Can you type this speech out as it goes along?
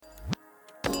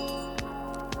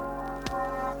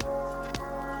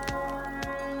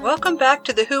Welcome back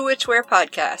to the Who Witch Where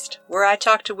podcast, where I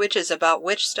talk to witches about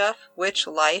witch stuff, witch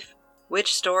life,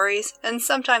 witch stories, and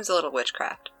sometimes a little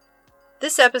witchcraft.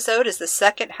 This episode is the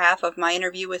second half of my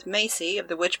interview with Macy of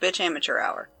the Witch Bitch Amateur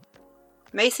Hour.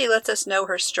 Macy lets us know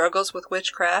her struggles with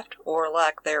witchcraft, or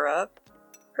lack thereof,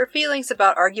 her feelings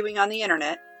about arguing on the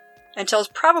internet, and tells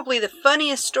probably the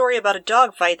funniest story about a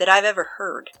dogfight that I've ever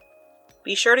heard.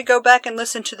 Be sure to go back and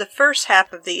listen to the first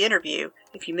half of the interview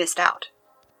if you missed out.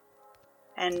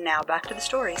 And now back to the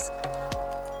stories.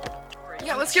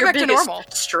 Yeah, let's get back to normal.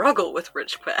 Struggle with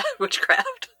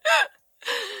witchcraft.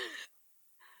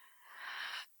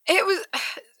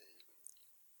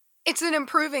 It's an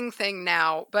improving thing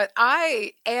now, but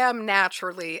I am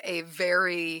naturally I'm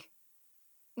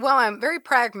very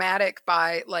pragmatic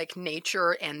by like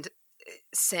nature and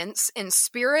sense. In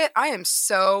spirit, I am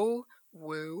so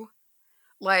woo.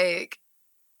 Like,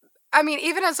 I mean,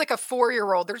 even as like a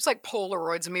 4-year-old, there's like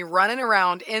Polaroids of me running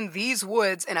around in these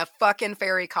woods in a fucking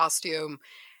fairy costume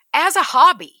as a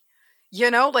hobby.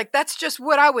 You know, like that's just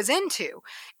what I was into.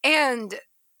 And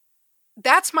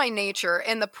that's my nature.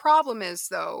 And the problem is,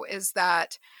 though, is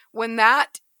that when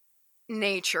that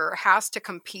nature has to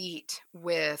compete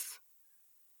with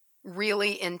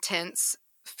really intense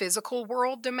physical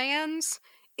world demands,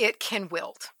 it can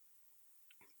wilt.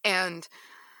 And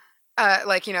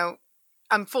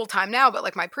I'm full-time now, but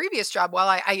like my previous job, while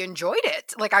I enjoyed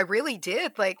it, like I really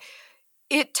did, like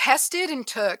it tested and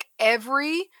took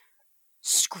every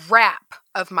scrap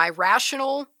of my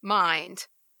rational mind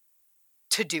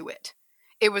to do it.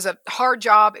 It was a hard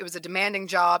job, it was a demanding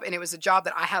job, and it was a job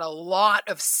that I had a lot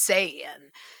of say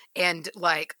in and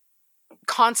like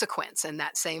consequence in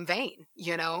that same vein,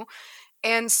 you know?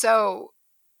 And so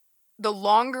the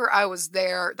longer I was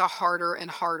there, the harder and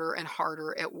harder and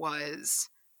harder it was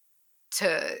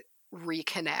to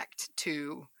reconnect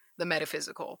to the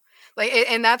metaphysical. Like,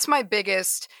 and that's my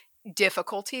biggest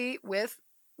difficulty with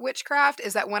witchcraft,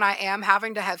 is that when I am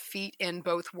having to have feet in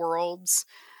both worlds,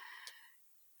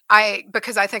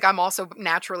 because I think I'm also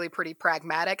naturally pretty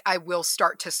pragmatic, I will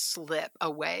start to slip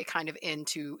away kind of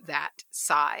into that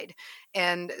side.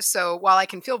 And so while I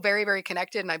can feel very, very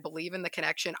connected and I believe in the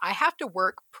connection, I have to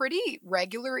work pretty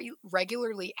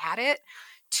regularly at it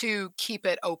to keep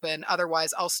it open.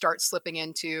 Otherwise, I'll start slipping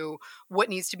into what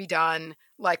needs to be done,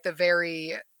 like the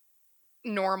very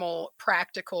normal,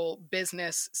 practical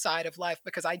business side of life,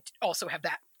 because I also have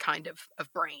that kind of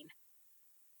brain.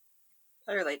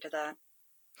 I relate to that.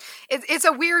 It's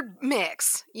a weird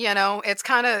mix, you know?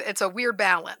 It's a weird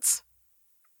balance.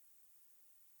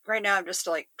 Right now, I'm just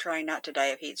like trying not to die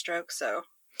of heat stroke, so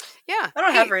yeah, I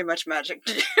don't have very much magic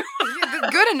to do.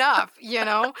 Good enough, you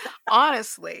know,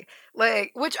 honestly.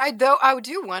 Like, which I do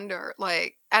wonder,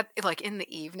 like, in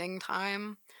the evening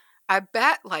time, I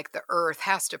bet like the earth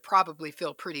has to probably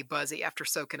feel pretty buzzy after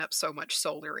soaking up so much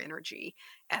solar energy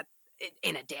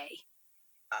in a day.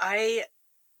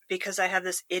 Because I have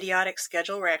this idiotic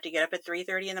schedule where I have to get up at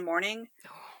 3:30 in the morning,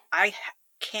 I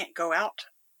can't go out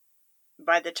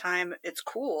by the time it's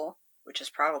cool, which is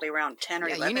probably around 10 or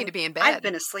 11. You need to be in bed. I've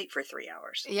been asleep for 3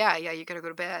 hours. Yeah, you gotta go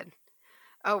to bed.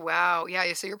 Oh, wow.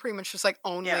 Yeah, so you're pretty much just like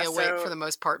only awake for the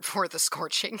most part for the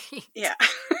scorching heat. Yeah.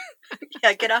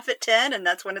 Yeah, get off at 10 and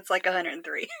that's when it's like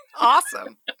 103.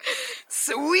 Awesome.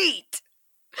 Sweet.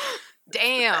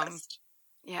 Damn.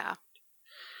 Yeah.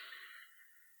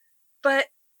 But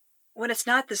when it's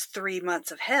not this 3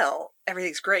 months of hell,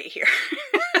 everything's great here.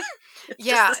 It's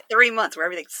just this 3 months where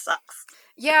everything sucks.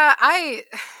 Yeah,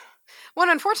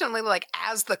 unfortunately, like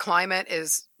as the climate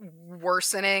is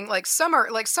worsening, like summer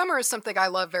is something I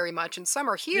love very much, and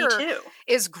summer here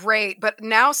is great. But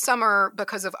now summer,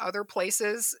 because of other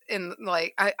places, in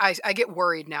like I get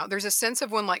worried now. There's a sense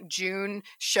of when like June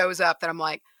shows up that I'm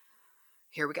like,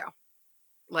 here we go.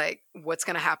 Like, what's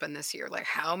going to happen this year? Like,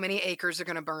 how many acres are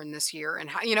going to burn this year? And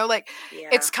how,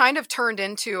 it's kind of turned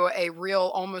into a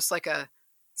real, almost like a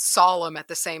solemn at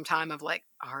the same time of like,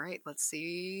 all right, let's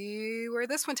see where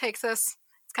this one takes us.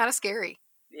 It's kind of scary.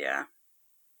 Yeah.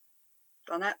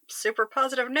 On that super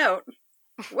positive note,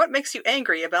 what makes you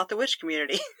angry about the witch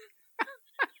community?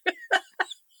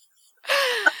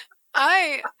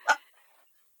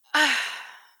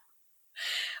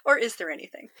 Or is there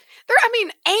anything?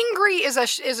 Angry is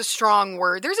a strong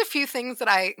word. There's a few things that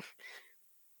I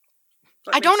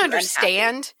don't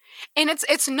understand. Unhappy? And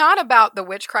it's not about the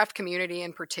witchcraft community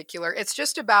in particular. It's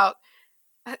just about,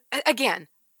 again,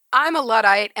 I'm a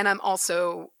Luddite and I'm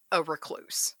also a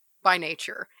recluse by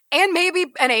nature. And maybe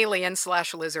an alien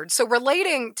 / lizard. So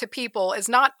relating to people is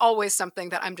not always something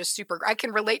that I'm just I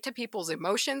can relate to people's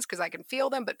emotions because I can feel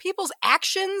them, but people's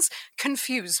actions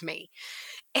confuse me.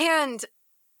 And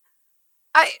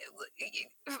I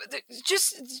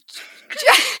just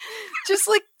just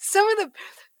like some of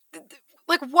the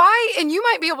like why, and you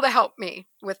might be able to help me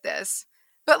with this,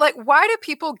 but like why do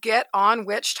people get on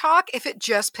witch talk if it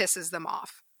just pisses them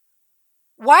off?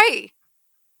 Why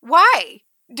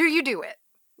do you do it?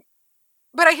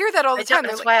 But I hear that all the time.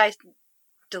 That's why I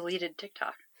deleted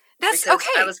TikTok. That's because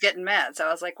okay. I was getting mad, so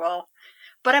I was like, well,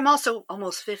 but I'm also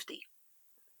almost 50.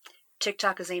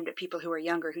 TikTok is aimed at people who are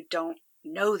younger who don't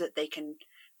know that they can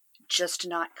just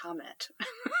not comment.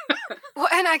 Well,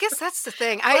 and I guess that's the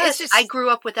thing. I grew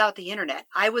up without the internet.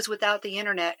 I was without the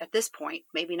internet at this point,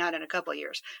 maybe not in a couple of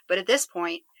years, but at this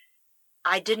point,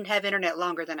 I didn't have internet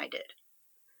longer than I did.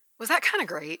 Was that kind of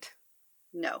great?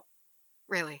 No.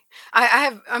 Really? I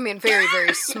have, very,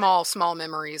 very small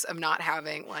memories of not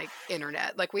having, like,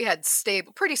 internet. Like, we had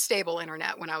pretty stable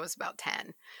internet when I was about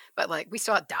 10. But, like, we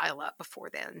still had dial-up before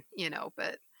then,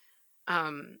 but,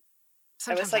 I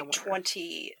was, like,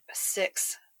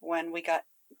 26 when we got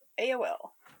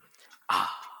AOL.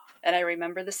 And I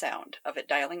remember the sound of it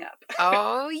dialing up.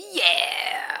 Oh,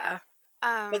 yeah!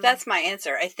 But that's my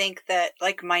answer. I think that,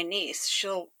 like, my niece,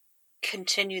 she'll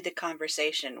continue the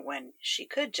conversation when she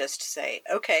could just say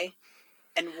okay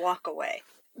and walk away.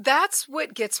 That's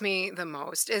what gets me the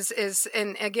most is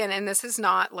and again, and this is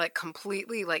not like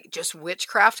completely like just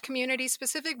witchcraft community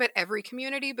specific, but every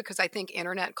community, because I think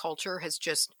internet culture has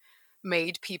just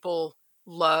made people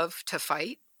love to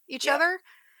fight each other.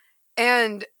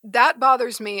 And that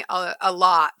bothers me a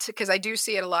lot, because I do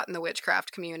see it a lot in the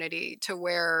witchcraft community, to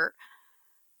where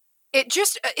it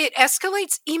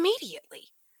escalates immediately.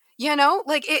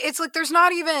 Like it's like there's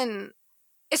not even,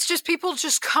 it's just people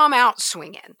just come out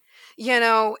swinging,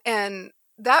 and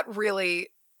that really,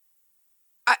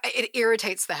 it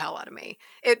irritates the hell out of me.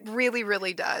 It really,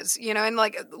 really does, and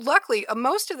like luckily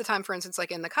most of the time, for instance,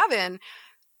 like in the Coven,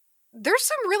 there's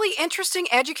some really interesting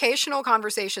educational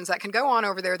conversations that can go on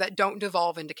over there that don't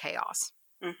devolve into chaos.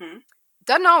 Mm-hmm.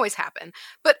 Doesn't always happen,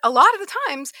 but a lot of the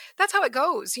times that's how it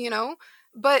goes,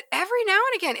 but every now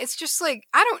and again, it's just like,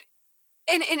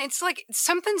 and it's like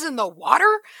something's in the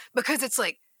water, because it's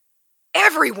like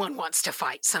everyone wants to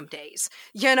fight some days,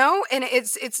 and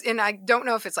and I don't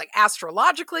know if it's like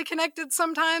astrologically connected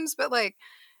sometimes, but like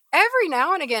every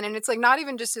now and again, and it's like not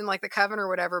even just in like the Coven or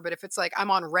whatever, but if it's like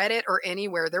I'm on Reddit or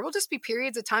anywhere, there will just be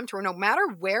periods of time to where no matter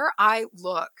where I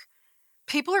look,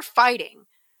 people are fighting.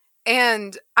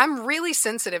 And I'm really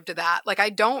sensitive to that. Like, I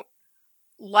don't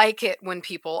like it when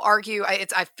people argue. I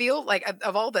feel like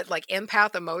of all the like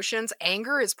empath emotions,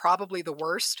 anger is probably the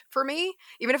worst for me.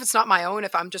 Even if it's not my own,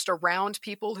 if I'm just around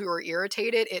people who are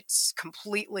irritated, it's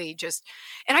completely just,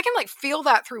 and I can like feel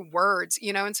that through words,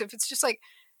 and so if it's just like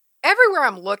everywhere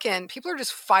I'm looking, people are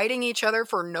just fighting each other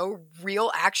for no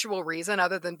real actual reason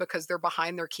other than because they're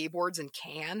behind their keyboards and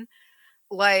can,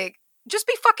 like, just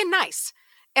be fucking nice.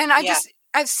 And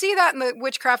I see that in the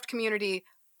witchcraft community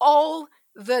all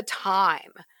the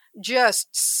time.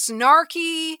 Just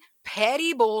snarky,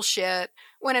 petty bullshit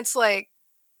when it's like,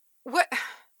 what?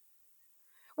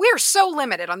 We are so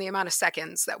limited on the amount of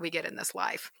seconds that we get in this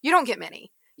life. You don't get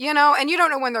many, and you don't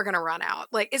know when they're going to run out.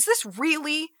 Like, is this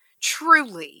really,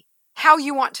 truly how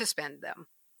you want to spend them?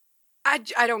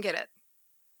 I don't get it.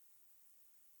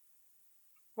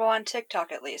 Well, on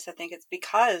TikTok at least, I think it's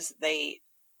because they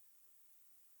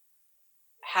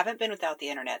haven't been without the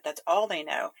internet. That's all they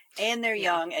know. And they're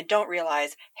young and don't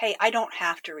realize, hey, I don't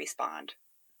have to respond.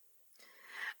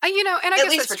 And I at guess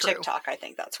least that's for true. TikTok, I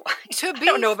think that's why. I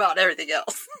don't know about everything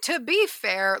else. To be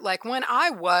fair, like when I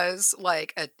was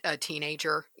like a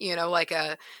teenager,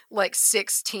 like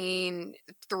 16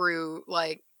 through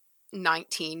like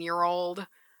 19-year-old,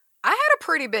 I had a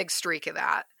pretty big streak of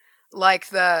that. Like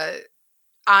the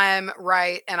I'm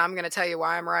right and I'm going to tell you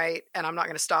why I'm right and I'm not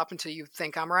going to stop until you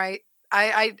think I'm right.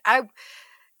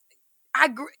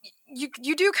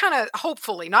 You do kind of,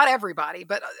 hopefully, not everybody,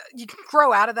 but you can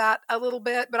grow out of that a little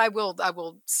bit. But I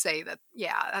will say that,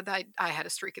 yeah, I had a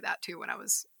streak of that too when I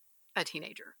was a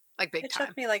teenager, like big time. It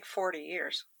took me like 40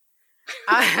 years.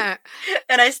 And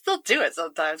I still do it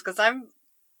sometimes because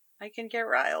I can get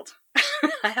riled.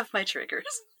 I have my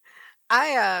triggers.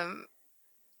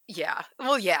 Yeah.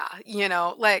 Well, yeah,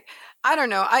 like, I don't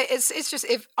know. It's just,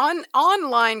 if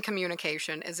online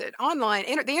communication, is it online?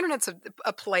 The internet's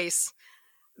a place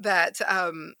that,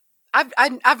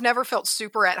 I've never felt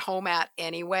super at home at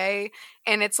anyway.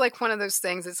 And it's like one of those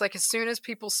things. It's like, as soon as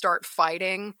people start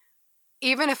fighting,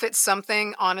 even if it's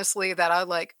something honestly that I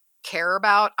like care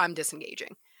about, I'm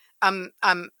disengaging. I'm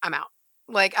out.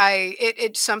 Like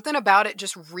it's something about it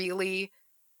just really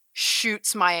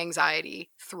shoots my anxiety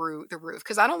through the roof,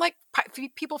 because I don't like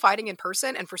people fighting in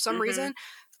person, and for some reason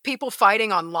people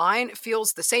fighting online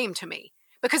feels the same to me,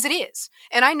 because it is.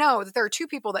 And I know that there are two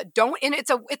people that don't, and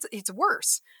it's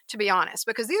worse, to be honest,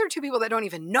 because these are two people that don't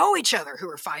even know each other who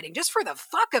are fighting just for the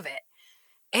fuck of it.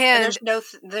 And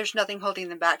there's nothing holding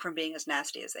them back from being as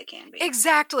nasty as they can be.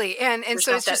 Exactly. And there's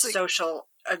so not it's that just like, social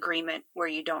agreement where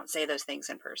you don't say those things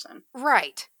in person.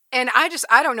 right. And I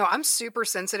don't know, I'm super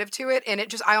sensitive to it, and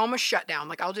I almost shut down.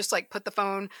 Like, I'll just like put the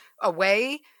phone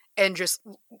away and just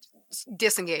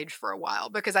disengage for a while,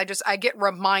 because I get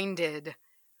reminded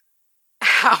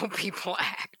how people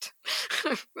act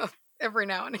every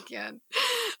now and again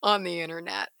on the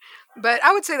internet. But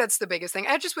I would say that's the biggest thing.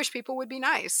 I just wish people would be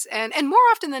nice, and more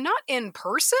often than not in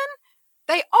person,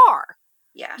 they are.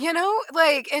 Yeah. You know,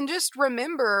 like, and just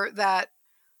remember that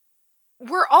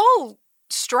we're all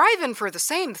striving for the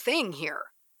same thing here,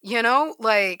 you know,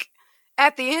 like,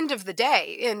 at the end of the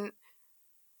day. And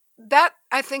that,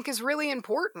 I think, is really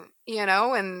important, you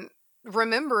know, and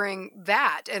remembering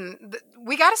that. And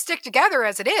we got to stick together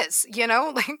as it is, you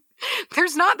know, like,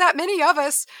 there's not that many of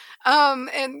us,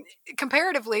 and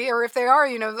comparatively, or if they are,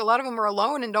 you know, a lot of them are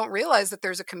alone and don't realize that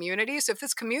there's a community. So if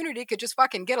this community could just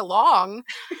fucking get along,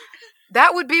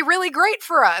 that would be really great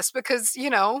for us, because, you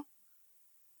know,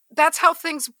 that's how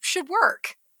things should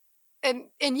work, and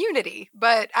in unity.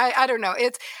 But I don't know.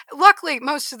 It's luckily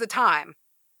most of the time.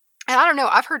 And I don't know.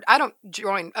 I've heard, I don't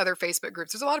join other Facebook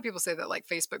groups. There's a lot of people say that like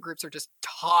Facebook groups are just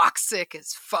toxic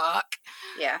as fuck.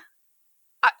 Yeah.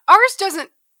 Ours isn't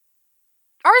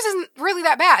really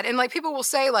that bad. And like, people will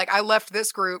say like, I left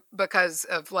this group because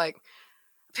of like,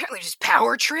 apparently just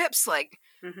power trips. Like,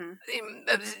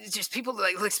 just people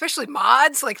like especially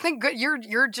mods, like, think good,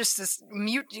 you're just this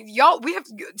mute, y'all, we have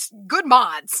good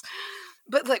mods,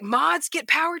 but like mods get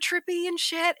power trippy and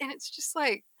shit, and it's just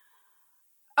like,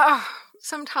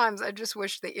 sometimes I just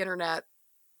wish people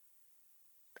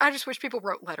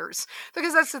wrote letters,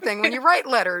 because that's the thing, when you write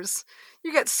letters,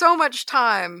 you get so much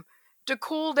time to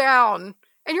cool down,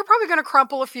 and you're probably going to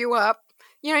crumple a few up.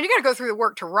 You know, you got to go through the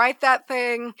work to write that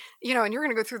thing, you know, and you're going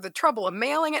to go through the trouble of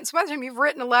mailing it. So by the time you've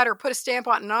written a letter, put a stamp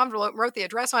on an envelope, and wrote the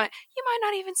address on it, you might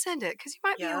not even send it, because you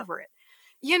might be over it.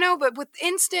 You know, but with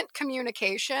instant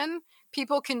communication,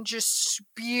 people can just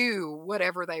spew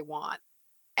whatever they want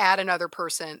at another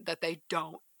person that they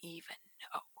don't even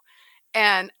know.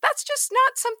 And that's just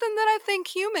not something that I think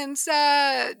humans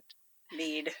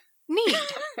need.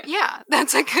 Yeah,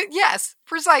 that's a good, yes,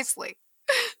 precisely.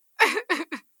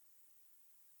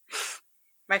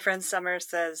 My friend Summer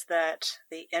says that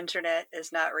the internet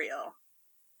is not real.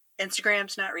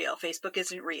 Instagram's not real. Facebook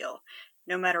isn't real.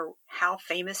 No matter how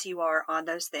famous you are on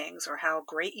those things or how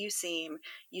great you seem,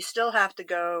 you still have to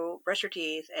go brush your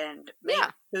teeth and make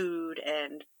food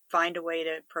and find a way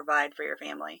to provide for your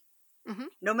family. Mm-hmm.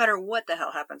 No matter what the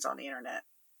hell happens on the internet.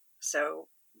 So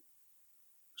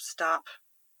stop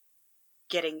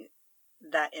getting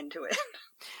that into it.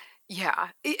 Yeah,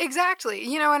 exactly.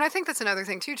 You know, and I think that's another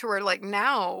thing too, to where like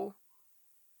now,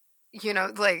 you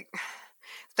know, like,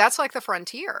 that's like the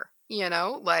frontier, you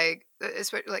know, like,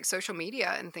 especially like social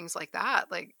media and things like that.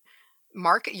 Like,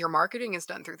 your marketing is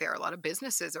done through there. A lot of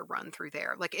businesses are run through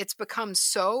there. Like, it's become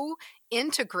so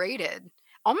integrated,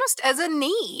 almost as a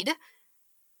need.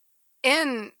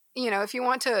 And, you know, if you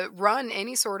want to run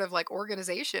any sort of like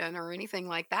organization or anything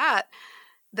like that,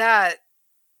 that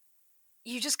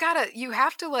you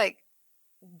have to like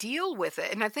deal with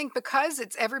it. And I think because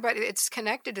it's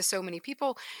connected to so many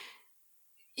people,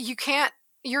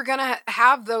 you're going to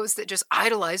have those that just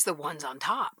idolize the ones on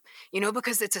top, you know,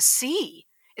 because it's a sea.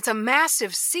 It's a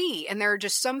massive sea. And there are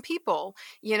just some people,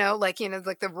 you know, like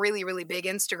the really, really big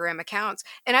Instagram accounts.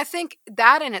 And I think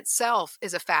that in itself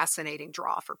is a fascinating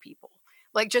draw for people.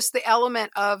 Like, just the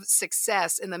element of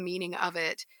success and the meaning of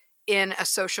it in a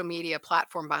social media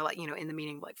platform by, like, you know, in the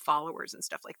meaning of like followers and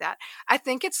stuff like that. I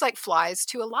think it's like flies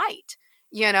to a light,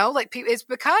 you know, like it's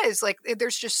because like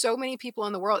there's just so many people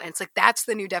in the world, and it's like, that's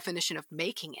the new definition of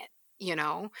making it, you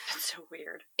know? That's so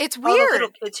weird. It's weird. All the little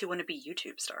kids who want to be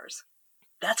YouTube stars.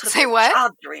 That's what their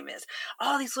job dream is.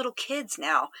 All these little kids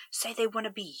now say they want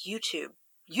to be YouTubers.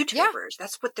 Yeah.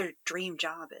 That's what their dream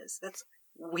job is. That's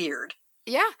weird.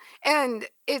 Yeah. And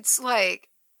it's like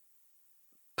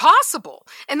possible.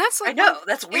 And that's like, I know,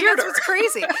 that's weirder. That's what's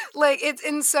crazy. Like, it's,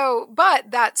 and so, but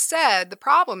that said, the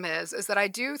problem is that I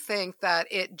do think that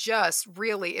it just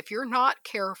really, if you're not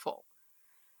careful,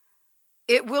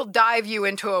 it will dive you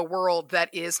into a world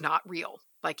that is not real.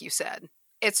 Like you said,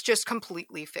 it's just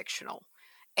completely fictional.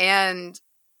 And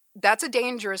that's a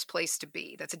dangerous place to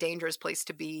be. That's a dangerous place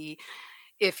to be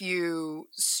if you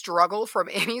struggle from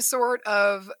any sort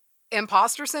of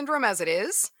imposter syndrome as it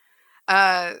is.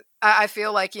 I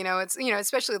feel like, it's,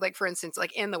 especially like, for instance,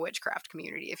 like in the witchcraft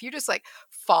community, if you just like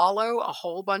follow a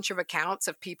whole bunch of accounts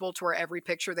of people to where every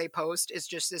picture they post is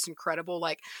just this incredible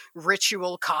like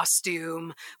ritual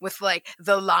costume with like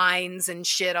the lines and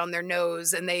shit on their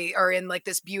nose, and they are in like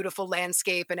this beautiful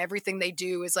landscape and everything they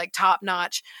do is like top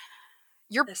notch,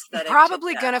 you're Aesthetic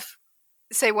probably to gonna death.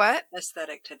 say what?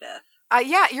 Aesthetic to death.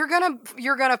 Yeah, you're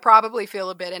gonna probably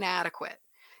feel a bit inadequate,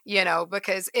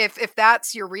 because if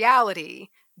that's your reality,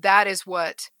 that is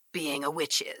what being a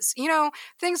witch is,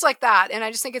 things like that. And I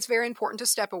just think it's very important to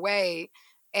step away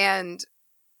and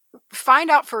find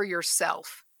out for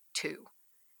yourself too,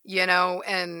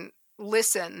 and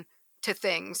listen to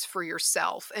things for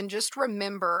yourself. And just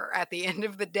remember at the end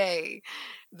of the day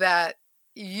that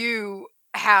you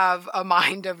have a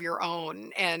mind of your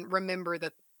own, and remember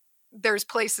that there's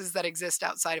places that exist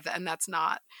outside of that, and that's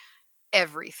not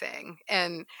everything.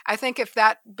 And I think if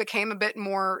that became a bit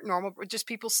more normal, just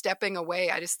people stepping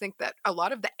away, I just think that a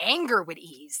lot of the anger would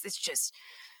ease. It's just,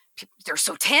 they're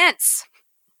so tense.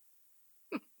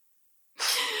 But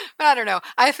I don't know.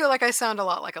 I feel like I sound a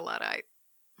lot like a Luddite.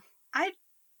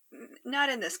 Not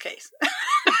in this case.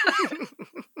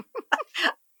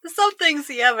 Some things,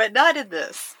 yeah, but not in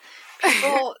this.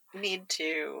 People need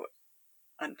to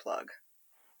unplug.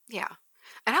 Yeah.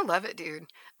 And I love it, dude.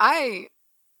 I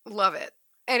love it.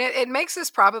 And it makes us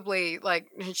probably like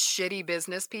shitty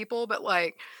business people, but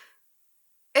like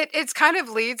it's kind of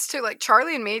leads to like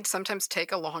Charlie and me sometimes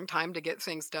take a long time to get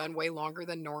things done, way longer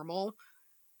than normal.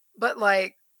 But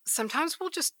like sometimes we'll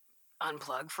just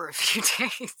unplug for a few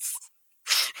days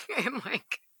and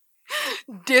like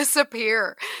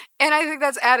disappear. And I think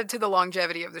that's added to the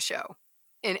longevity of the show.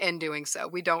 In doing so,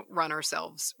 we don't run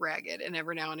ourselves ragged. And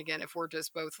every now and again, if we're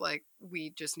just both like, we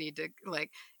just need to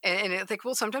like, and I think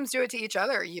we'll sometimes do it to each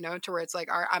other, to where it's like,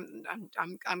 I'm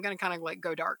going to kind of like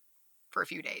go dark for a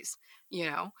few days,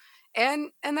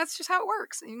 and that's just how it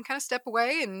works. You can kind of step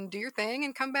away and do your thing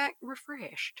and come back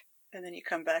refreshed. And then you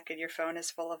come back and your phone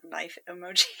is full of knife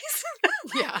emojis.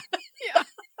 Yeah.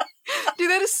 Dude,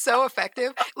 that is so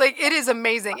effective. Like, it is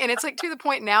amazing. And it's like to the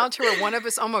point now to where one of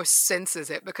us almost senses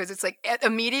it, because it's like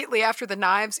immediately after the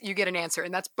knives, you get an answer,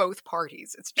 and that's both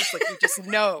parties. It's just like, you just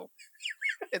know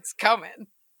it's coming.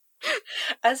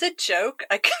 As a joke,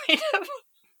 I kind of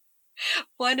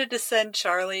wanted to send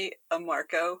Charlie a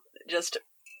Marco just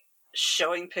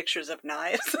showing pictures of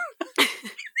knives.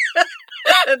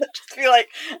 And just be like,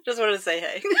 just wanted to say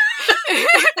hey.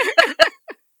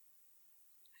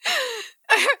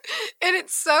 And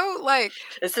it's so like,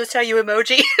 is this how you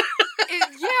emoji?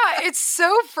 It's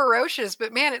so ferocious,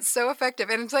 but man, it's so effective.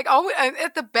 And it's like always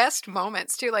at the best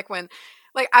moments too. Like when,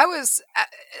 like I was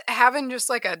having just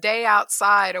like a day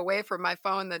outside away from my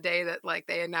phone the day that like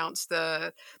they announced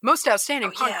the most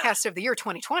outstanding podcast of the year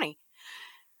 2020.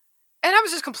 And I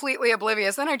was just completely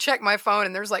oblivious. Then I checked my phone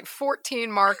and there's like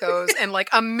 14 Marcos and like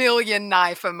a million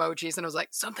knife emojis. And I was like,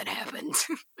 something happened.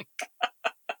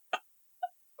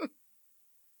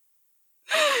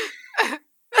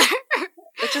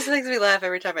 It just makes me laugh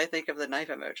every time I think of the knife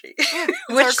emoji. Yeah,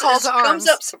 which comes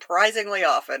up surprisingly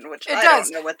often, which I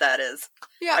don't know what that is.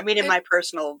 Yeah, I mean, in my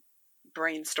personal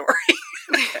brain story.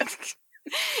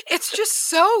 It's just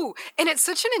so, and it's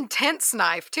such an intense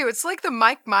knife too. It's like the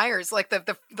Mike Myers, like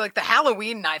the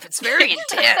Halloween knife. It's very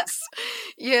intense,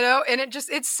 and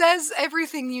it says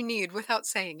everything you need without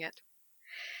saying it.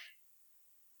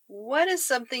 What is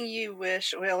something you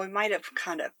wish, well, we might have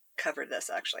kind of covered this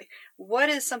actually. What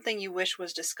is something you wish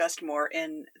was discussed more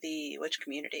in the witch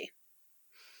community?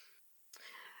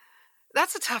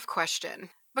 That's a tough question,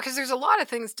 because there's a lot of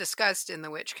things discussed in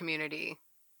the witch community.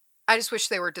 I just wish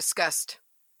they were discussed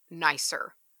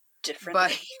nicer. Differently.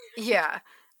 But yeah.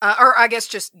 Or I guess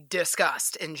just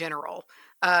discussed in general,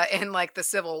 in like the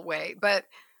civil way. But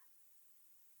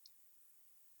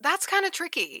that's kind of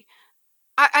tricky.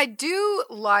 I do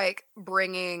like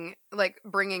bringing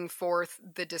forth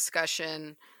the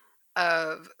discussion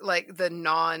of like the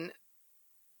not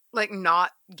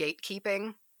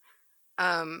gatekeeping.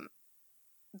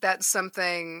 That's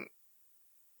something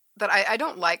that I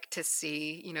don't like to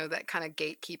see, that kind of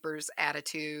gatekeeper's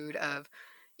attitude of,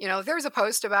 there was a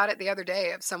post about it the other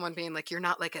day of someone being like, you're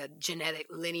not like a genetic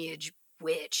lineage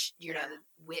witch. You're not a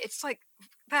witch. It's like,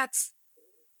 that's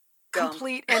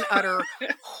complete and utter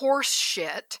horse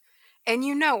shit. And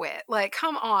you know it. Like,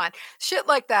 come on. Shit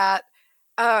like that.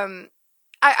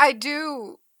 I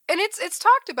do, and it's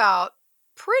talked about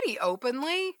pretty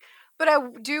openly, but I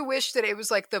do wish that it was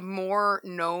like the more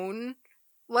known,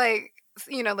 like,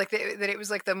 that it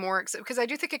was like the more, because I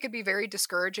do think it could be very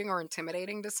discouraging or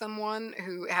intimidating to someone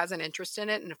who has an interest in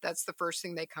it. And if that's the first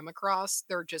thing they come across,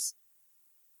 they're just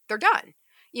they're done.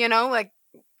 You know, like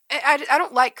I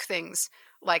don't like things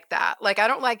like that. Like I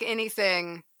don't like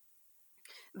anything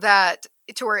that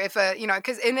to where if a, you know,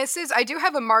 because, and this is, I do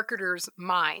have a marketer's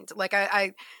mind. Like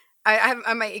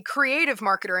I'm a creative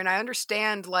marketer, and I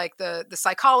understand like the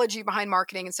psychology behind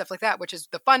marketing and stuff like that, which is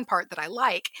the fun part that I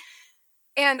like.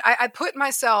 And I put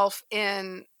myself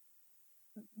in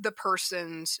the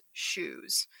person's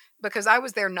shoes because I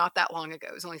was there not that long ago.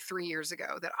 It was only 3 years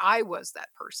ago that I was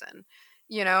that person,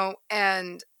 you know,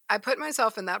 and I put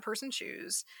myself in that person's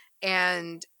shoes,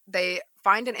 and they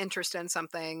find an interest in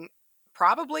something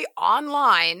probably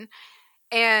online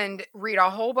and read a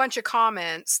whole bunch of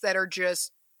comments that are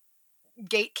just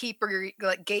gatekeeping,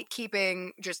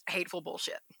 just hateful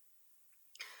bullshit.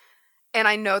 And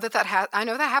I know I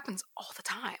know that happens all the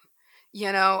time,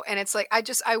 you know, and it's like,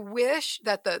 I wish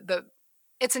that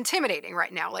it's intimidating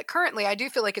right now. Like currently I do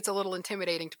feel like it's a little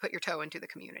intimidating to put your toe into the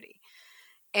community.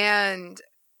 And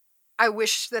I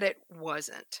wish that it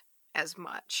wasn't as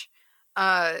much,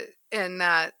 and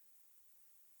that,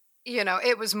 you know,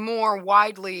 it was more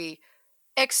widely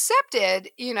accepted,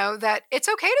 you know, that it's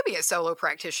okay to be a solo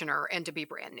practitioner and to be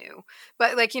brand new.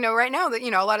 But like, you know, right now that,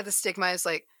 you know, a lot of the stigma is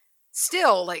like,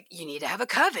 still like you need to have a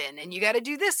coven and you got to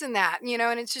do this and that, you know,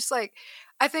 and it's just like,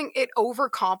 I think it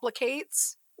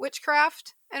overcomplicates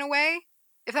witchcraft in a way,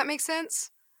 if that makes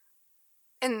sense.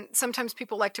 And sometimes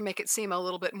people like to make it seem a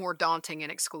little bit more daunting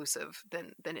and exclusive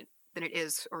than it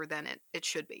is, or than it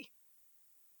should be.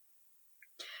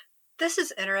 This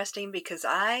is interesting because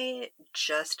I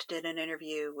just did an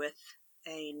interview with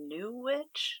a new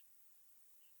witch,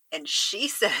 and she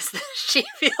says that she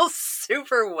feels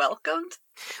super welcomed.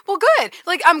 Well, good.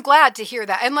 Like, I'm glad to hear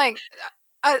that. And like,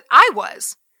 I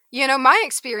was, you know, my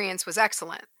experience was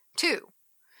excellent too.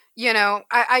 You know,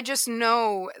 I just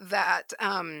know that,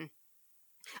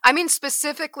 I mean,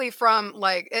 specifically from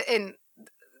like, in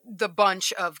the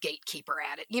bunch of gatekeeper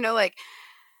at it, you know, like,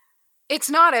 it's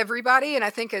not everybody, and I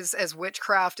think as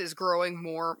witchcraft is growing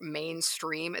more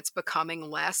mainstream, it's becoming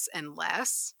less and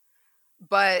less.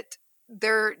 But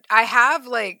I have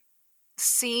like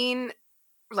seen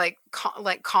like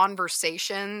like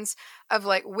conversations of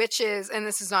like witches, and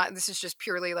this is just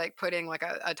purely like putting like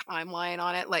a timeline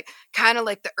on it, like kind of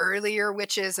like the earlier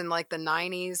witches in like the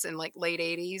 90s and like late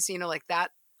 80s, you know, like that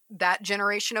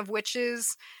generation of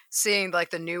witches, seeing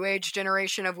like the new age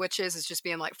generation of witches is just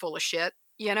being like full of shit,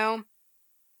 you know.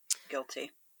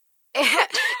 Guilty.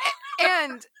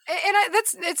 and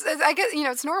it's I guess, you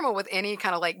know, it's normal with any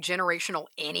kind of like generational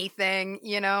anything,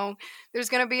 you know, there's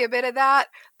going to be a bit of that,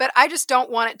 but I just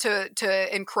don't want it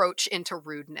to encroach into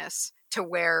rudeness to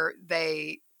where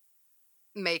they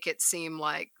make it seem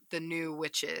like the new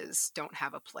witches don't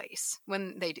have a place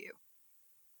when they do.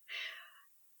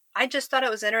 I just thought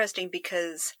it was interesting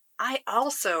because I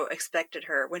also expected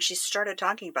her, when she started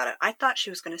talking about it, I thought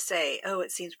she was going to say, oh,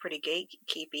 it seems pretty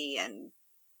gatekeepy, and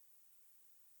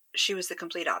she was the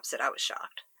complete opposite. I was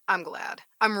shocked. I'm glad.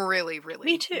 I'm really, really,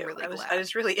 me too. Really glad. I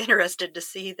was really interested to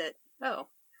see that, oh,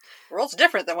 the world's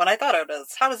different than what I thought it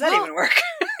was. How does that even work?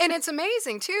 And it's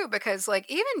amazing too, because like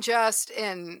even just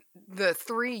in the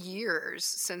 3 years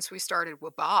since we started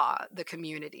WABA, the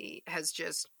community has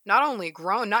just not only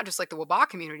grown, not just like the WABA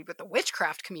community, but the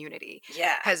witchcraft community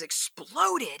has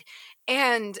exploded.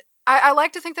 And I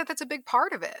like to think that that's a big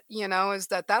part of it, you know, is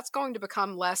that's going to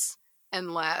become less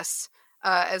and less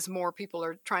as more people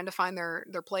are trying to find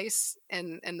their place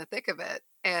in the thick of it.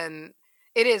 And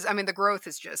it is, I mean, the growth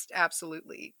is just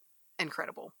absolutely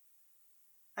incredible.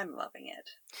 I'm loving it.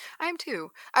 I am too.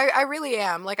 I really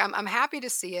am. Like, I'm happy to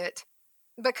see it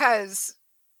because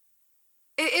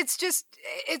it's just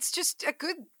a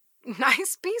good,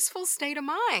 nice, peaceful state of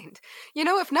mind. You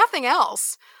know, if nothing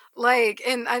else, like,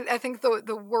 and I think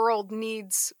the world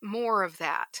needs more of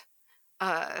that.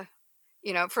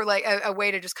 You know, for like a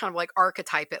way to just kind of like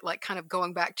archetype it, like kind of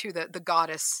going back to the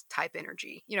goddess type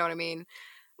energy. You know what I mean?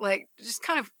 Like, just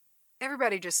kind of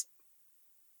everybody just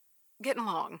getting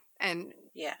along and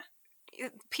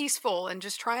peaceful and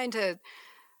just trying to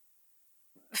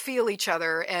feel each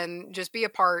other and just be a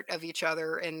part of each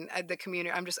other and the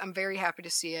community. I'm very happy to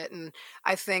see it. And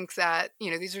I think that,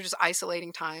 you know, these are just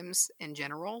isolating times in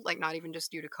general, like not even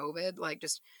just due to COVID, like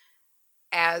just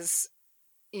as,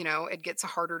 you know, it gets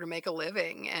harder to make a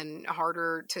living and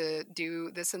harder to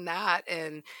do this and that.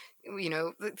 And, you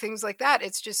know, things like that.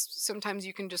 It's just, sometimes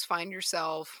you can just find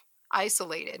yourself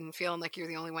isolated and feeling like you're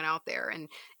the only one out there, and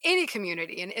any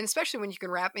community, and especially when you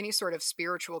can wrap any sort of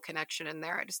spiritual connection in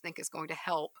there, I just think is going to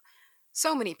help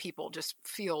so many people just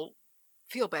feel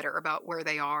better about where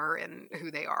they are and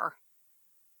who they are.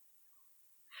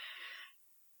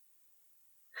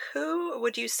 Who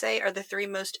would you say are the 3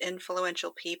 most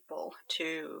influential people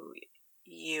to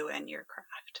you and your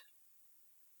craft?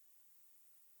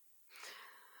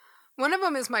 One of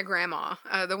them is my grandma,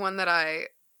 the one that I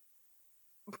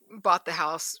bought the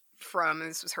house from.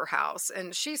 This was her house,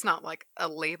 and she's not like a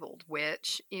labeled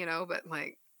witch, but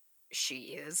like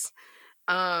she is,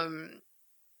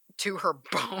 to her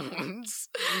bones.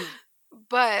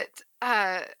 But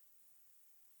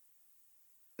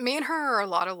me and her are a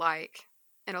lot alike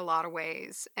in a lot of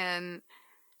ways, and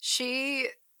she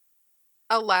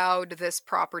allowed this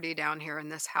property down here in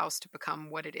this house to become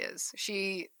what it is.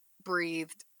 She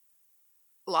breathed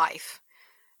life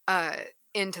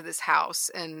into this house,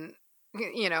 and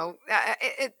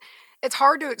it's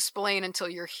hard to explain until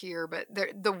you're here, but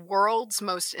the world's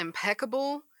most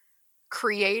impeccable,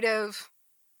 creative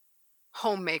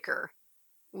homemaker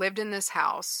lived in this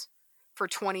house for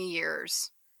 20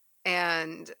 years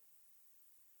and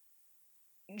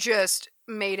just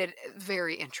made it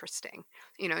very interesting.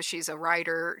 She's a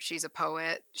writer, she's a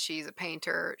poet, she's a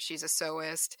painter, she's a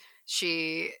sewist,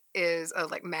 she is a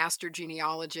master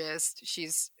genealogist,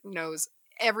 knows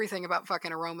everything about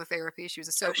fucking aromatherapy. She was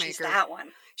a soap maker. She's that one.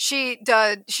 She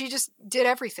just did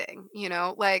everything,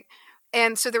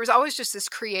 and so there was always just this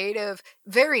creative,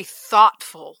 very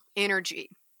thoughtful energy.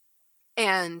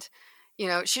 And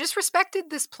she just respected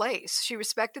this place. She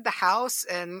respected the house,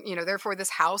 and therefore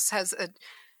this house has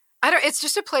it's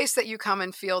just a place that you come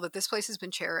and feel that this place has been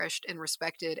cherished and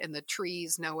respected, and the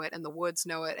trees know it and the woods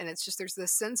know it. And it's just, there's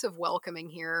this sense of welcoming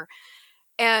here.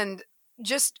 And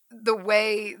just the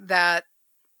way that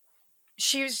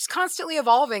she's constantly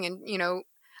evolving. And,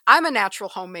 I'm a natural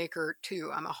homemaker too.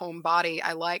 I'm a homebody.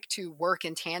 I like to work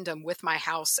in tandem with my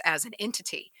house as an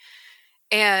entity.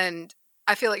 And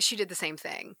I feel like she did the same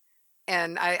thing.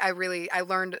 And I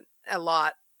learned a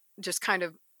lot, just kind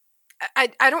of, I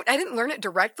didn't learn it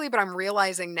directly, but I'm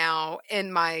realizing now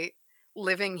in my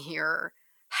living here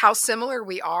how similar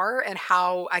we are and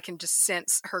how I can just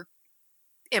sense her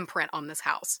imprint on this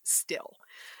house still.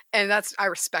 And I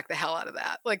respect the hell out of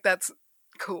that. Like, that's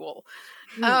cool.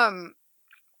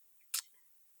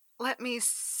 Let me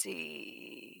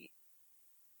see.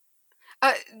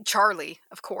 Charlie,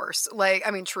 of course.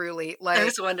 Truly. I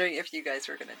was wondering if you guys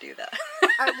were going to do that.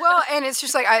 Well, and it's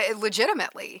just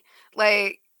legitimately,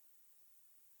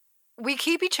 we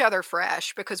keep each other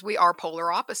fresh because we are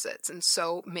polar opposites in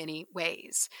so many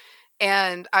ways.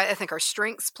 And I think our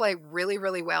strengths play really,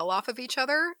 really well off of each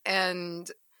other, and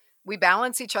we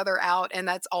balance each other out. And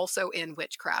that's also in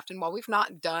witchcraft. And while we've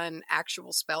not done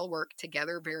actual spell work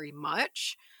together very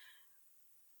much,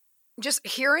 just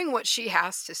hearing what she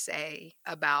has to say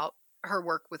about her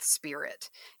work with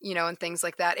spirit, and things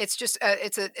like that. It's just,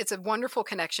 it's a wonderful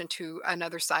connection to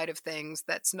another side of things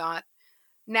that's not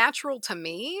natural to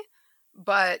me,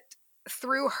 but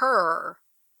through her,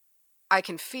 I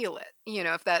can feel it,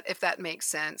 if that makes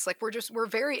sense. Like, we're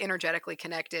very energetically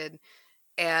connected,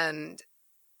 and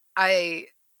I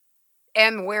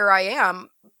am where I am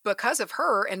because of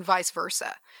her, and vice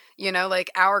versa.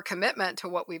 Our commitment to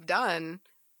what we've done,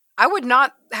 I would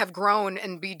not have grown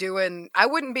and I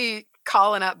wouldn't be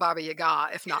calling up Baba Yaga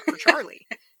if not for Charlie.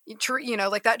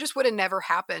 That just would have never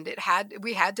happened.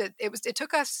 It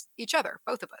took us, each other,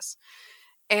 both of us.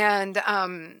 And,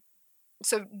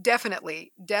 so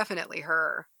definitely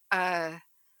her. Let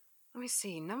me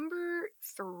see. Number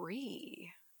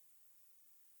 3.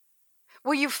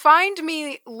 Will you find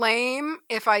me lame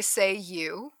if I say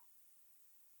you?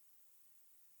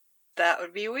 That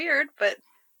would be weird, but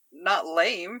not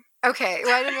lame. Okay,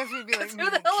 well, I don't know if you'd be like, who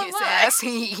the hell kiss am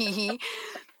I? ass.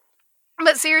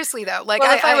 But seriously, though,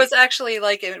 if I was actually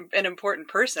an important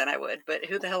person, I would. But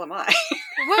who the hell am I?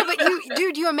 Well, but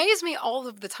you amaze me all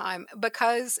of the time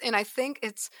because, and I think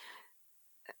it's,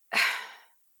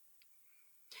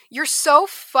 you're so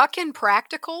fucking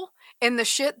practical in the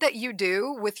shit that you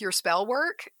do with your spell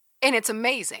work, and it's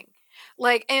amazing.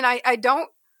 And I don't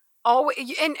always,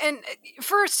 and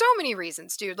for so many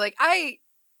reasons, dude.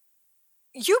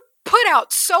 You put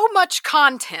out so much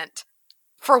content,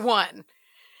 for one.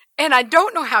 And I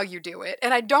don't know how you do it.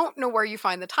 And I don't know where you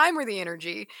find the time or the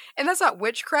energy. And that's not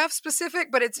witchcraft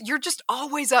specific, but you're just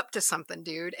always up to something,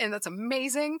 dude. And that's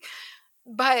amazing.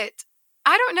 But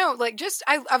I don't know,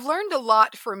 I've learned a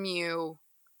lot from you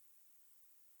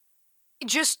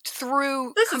just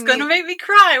through... This is going to make me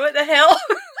cry. What the hell?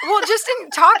 Well, just in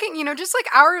talking, just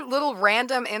our little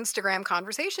random Instagram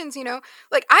conversations,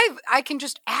 I can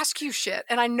just ask you shit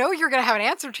and I know you're going to have an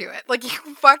answer to it. You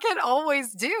fucking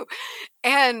always do.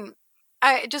 And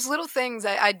just little things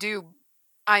I do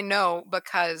I know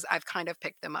because I've kind of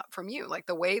picked them up from you. Like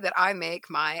the way that I make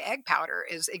my egg powder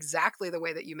is exactly the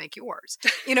way that you make yours.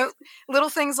 You know, little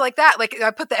things like that. Like I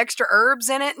put the extra herbs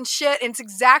in it and shit, and it's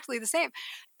exactly the same.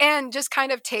 And just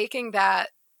kind of taking that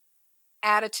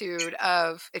attitude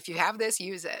of if you have this,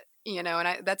 use it. You know,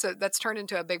 and that's turned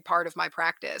into a big part of my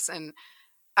practice. And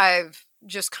I've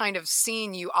just kind of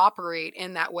seen you operate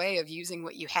in that way of using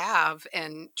what you have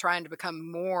and trying to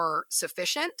become more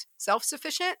sufficient,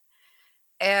 self-sufficient.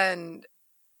 And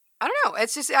I don't know.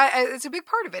 It's just it's a big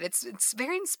part of it. It's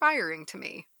very inspiring to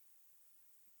me.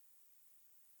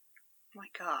 My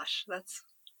gosh,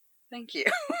 thank you.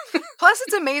 Plus,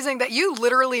 it's amazing that you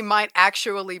literally might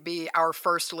actually be our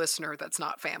first listener that's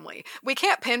not family. We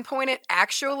can't pinpoint it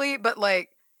actually, but like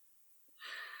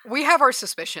we have our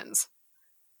suspicions,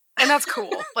 and that's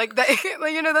cool. Like that,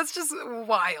 you know, that's just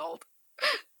wild.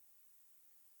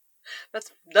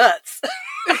 That's nuts.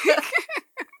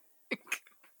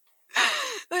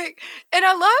 Like, and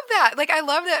I love that. Like, I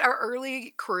love that our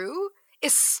early crew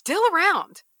is still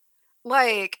around.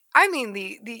 Like, I mean,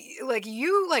 the like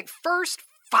you like first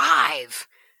 5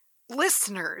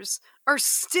 listeners are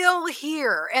still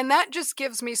here, and that just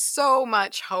gives me so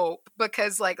much hope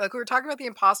because, like we were talking about the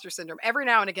imposter syndrome. Every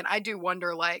now and again, I do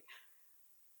wonder, like,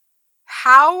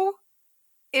 how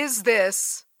is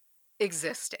this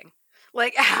existing?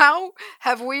 Like, how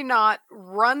have we not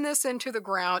run this into the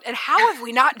ground? And how have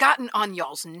we not gotten on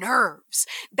y'all's nerves?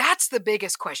 That's the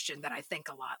biggest question that I think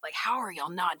a lot. Like, how are y'all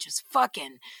not just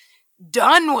fucking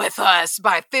done with us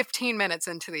by 15 minutes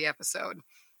into the episode?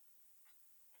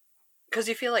 Because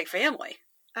you feel like family.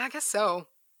 I guess so.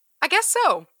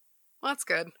 Well, that's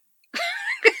good.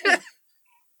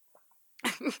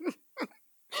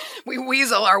 We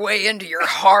weasel our way into your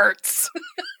hearts.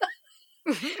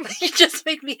 You just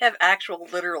make me have actual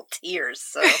literal tears,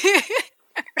 so. I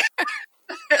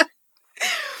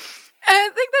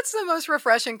think that's the most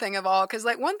refreshing thing of all, because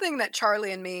like one thing that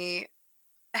Charlie and me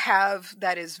have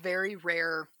that is very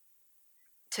rare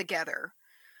together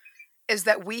is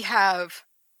that we have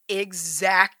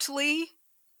exactly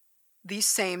the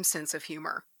same sense of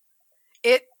humor.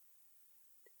 It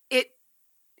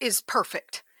is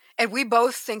perfect. And we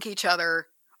both think each other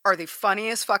are the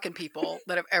funniest fucking people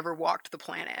that have ever walked the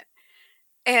planet.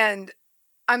 And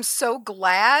I'm so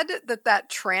glad that that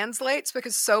translates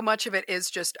because so much of it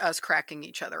is just us cracking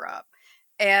each other up.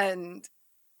 And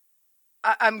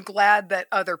I'm glad that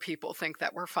other people think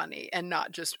that we're funny and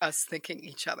not just us thinking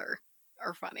each other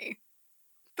are funny.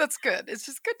 That's good. It's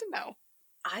just good to know.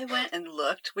 I went and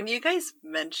looked. When you guys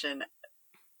mentioned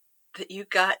that you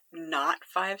got not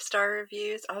 5-star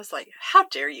reviews, I was like, how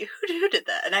dare you? Who did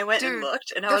that? And I went and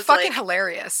looked, and I was fucking like,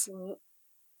 hilarious.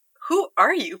 Who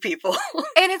are you people?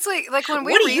 And it's like when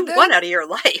we what read do you them, want out of your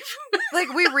life?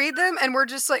 like we read them and we're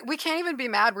just like, we can't even be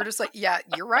mad. We're just like, yeah,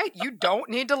 you're right. You don't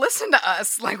need to listen to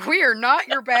us. Like, we are not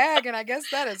your bag, and I guess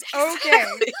that is okay.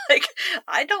 Exactly. Like,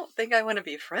 I don't think I want to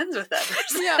be friends with that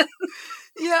person.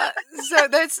 Yeah. So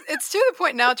it's to the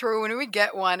point now to where when we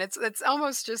get one, it's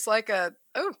almost just like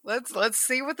let's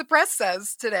see what the press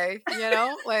says today, you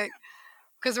know? Like,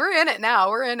 because we're in it now.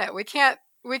 We're in it. We can't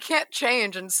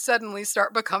change and suddenly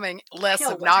start becoming less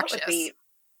obnoxious.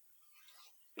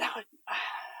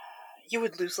 You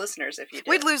would lose listeners if you did.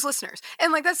 We'd lose listeners.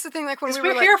 And like that's the thing, like when we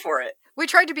were here for it. We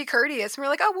tried to be courteous and we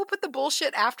were like, oh, we'll put the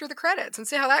bullshit after the credits and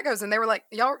see how that goes. And they were like,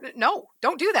 y'all, no,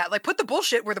 don't do that. Like, put the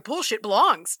bullshit where the bullshit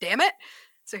belongs, damn it.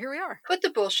 So here we are. Put the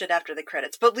bullshit after the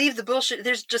credits, but leave the bullshit.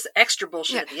 There's just extra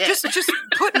bullshit at the end. Just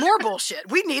put more bullshit.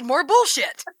 We need more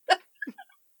bullshit.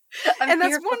 And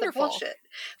that's wonderful.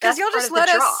 Because y'all just let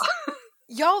us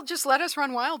y'all just let us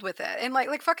run wild with it. And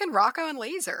like fucking Rocco and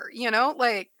Laser, you know?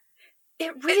 Like,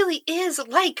 it really is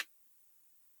like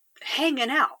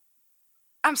hanging out.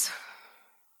 I'm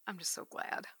just so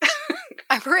glad.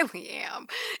 I really am.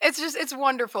 It's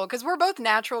wonderful because we're both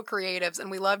natural creatives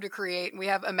and we love to create and we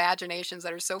have imaginations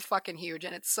that are so fucking huge,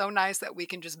 and it's so nice that we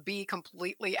can just be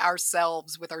completely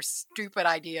ourselves with our stupid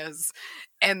ideas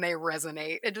and they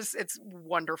resonate. It's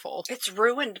wonderful. It's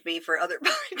ruined me for other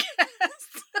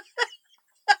podcasts.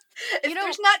 If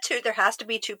there's not 2, there has to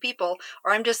be 2 people,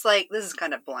 or I'm just like, this is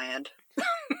kind of bland.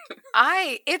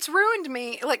 It's ruined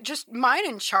me, like just mine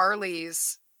and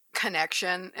Charlie's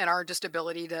connection and our just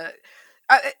ability to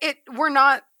we're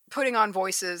not putting on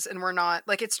voices and we're not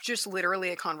like, it's just literally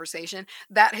a conversation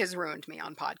that has ruined me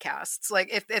on podcasts. Like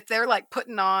if they're like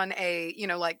putting on a,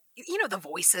 like, the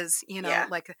voices,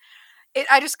 like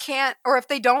I just can't, or if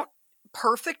they don't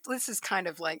this is kind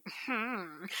of like,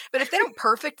 but if they don't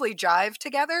perfectly jive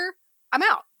together, I'm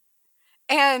out.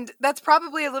 And that's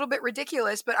probably a little bit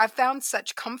ridiculous, but I've found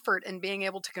such comfort in being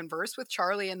able to converse with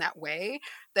Charlie in that way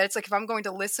that it's like if I'm going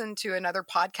to listen to another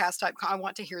podcast type, I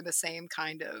want to hear the same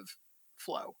kind of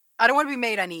flow. I don't want to be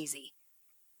made uneasy.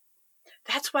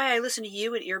 That's why I listen to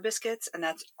you and Ear Biscuits, and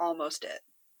that's almost it.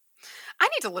 I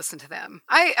need to listen to them.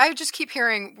 I just keep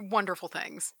hearing wonderful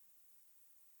things.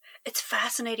 It's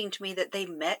fascinating to me that they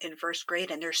met in first grade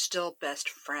and they're still best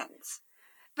friends.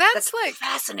 That's like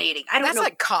fascinating. I don't that's know.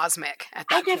 like cosmic at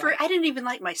that point. I didn't even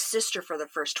like my sister for the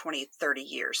first 20, 30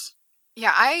 years.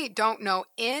 Yeah, I don't know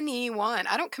anyone.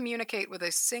 I don't communicate with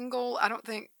a single, I don't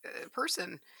think,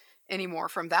 person anymore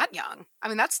from that young. I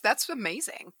mean, that's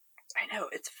amazing. I know.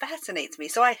 It fascinates me.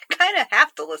 So I kind of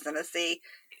have to listen to see,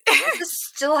 is this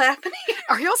still happening?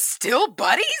 Are y'all still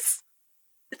buddies?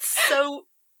 It's so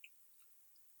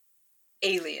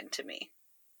alien to me.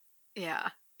 Yeah.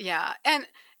 Yeah. And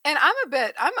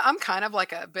I'm kind of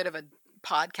like a bit of a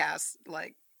podcast,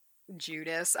 like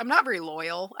Judas. I'm not very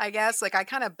loyal, I guess. Like I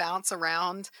kind of bounce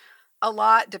around a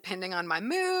lot depending on my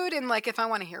mood and like if I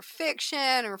want to hear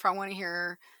fiction or if I want to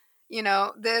hear,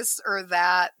 this or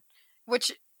that,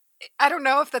 which I don't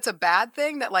know if that's a bad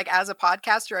thing that like as a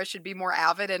podcaster, I should be more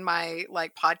avid in my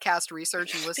like podcast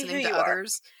research and listening to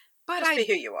others. But just be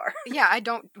who you are. Yeah, I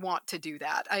don't want to do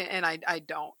that. I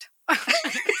don't.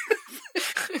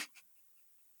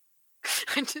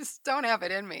 I just don't have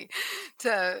it in me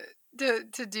to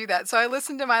do that. So I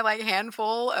listen to my like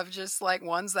handful of just like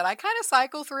ones that I kind of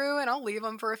cycle through and I'll leave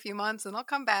them for a few months and I'll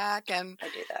come back and I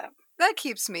do that. That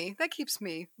keeps me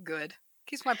good.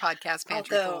 Keeps my podcast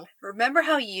pantry full. Remember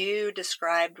how you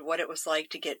described what it was like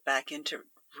to get back into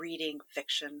reading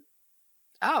fiction?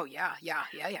 Oh, yeah.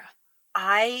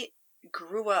 I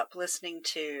grew up listening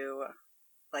to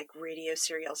like radio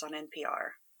serials on NPR.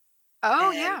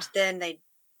 Oh, yeah. And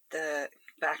then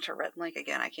back to Red Link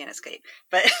again, I can't escape.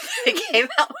 But they came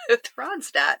out with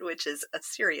Ronstadt, which is a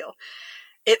serial.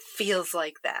 It feels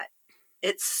like that.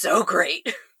 It's so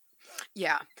great.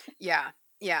 Yeah.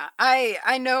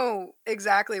 I know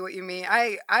exactly what you mean.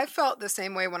 I felt the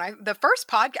same way when the first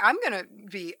podcast, I'm going to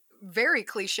be very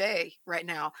cliche right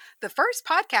now. The first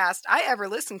podcast I ever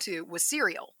listened to was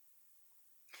Serial.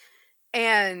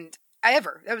 And I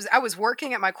was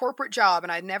working at my corporate job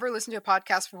and I'd never listened to a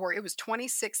podcast before. It was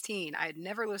 2016. I had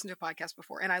never listened to a podcast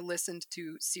before and I listened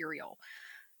to Serial.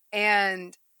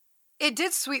 And it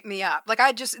did sweep me up. Like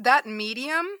that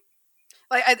medium,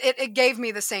 like it gave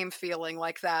me the same feeling,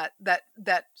 like that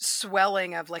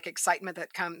swelling of like excitement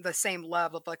the same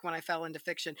love of like when I fell into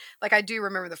fiction. Like I do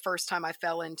remember the first time I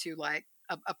fell into like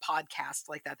a podcast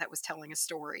like that was telling a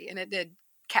story, and it did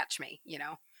catch me,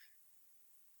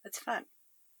 That's fun.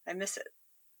 I miss it.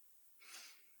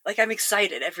 Like I'm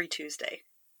excited every Tuesday.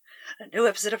 A new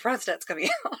episode of Ronstadt's coming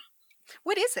out.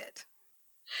 What is it?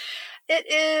 It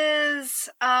is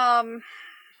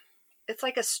it's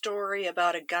like a story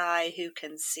about a guy who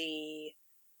can see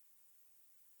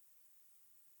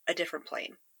a different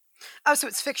plane. Oh, so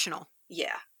it's fictional.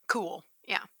 Yeah. Cool.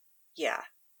 Yeah. Yeah.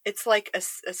 It's like a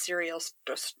serial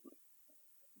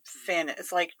fan.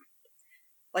 It's like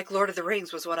Lord of the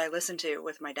Rings was what I listened to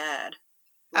with my dad.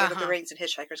 Lord of the Rings and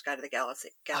Hitchhiker's Guide to the Galaxy.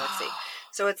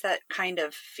 So it's that kind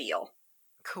of feel.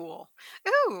 Cool.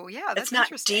 Oh, yeah, that's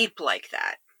not deep like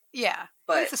that. Yeah.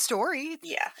 But it's a story.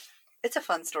 Yeah. It's a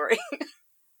fun story.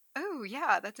 Oh,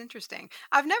 yeah, that's interesting.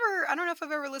 I don't know if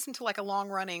I've ever listened to like a long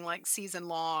running, like season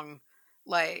long,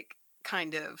 like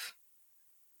kind of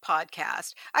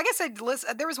podcast. I guess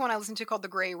there was one I listened to called The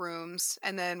Grey Rooms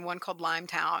and then one called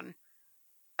Limetown.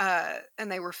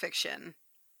 And they were fiction,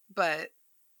 but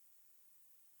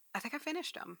I think I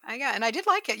finished them. And I did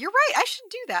like it. You're right. I should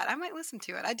do that. I might listen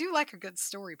to it. I do like a good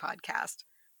story podcast.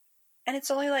 And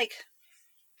it's only like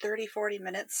 30, 40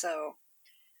 minutes, so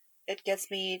it gets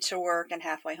me to work and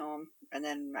halfway home, and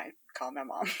then I call my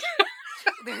mom.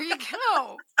 There you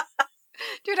go.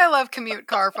 Dude, I love commute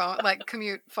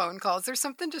phone calls. There's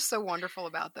something just so wonderful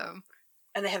about them.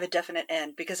 And they have a definite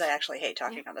end because I actually hate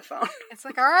talking on the phone. It's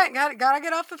like, all right, gotta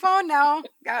get off the phone now.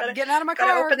 Getting out of my car.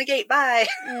 Gotta open the gate. Bye.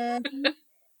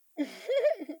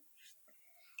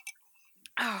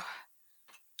 Oh.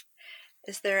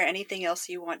 Is there anything else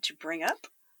you want to bring up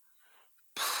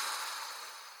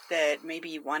that maybe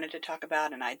you wanted to talk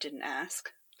about and I didn't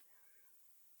ask?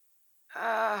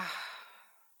 I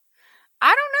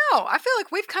don't know. I feel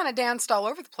like we've kind of danced all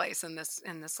over the place in this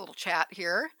little chat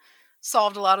here.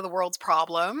 Solved a lot of the world's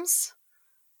problems.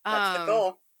 That's the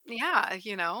goal. Yeah,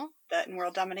 that and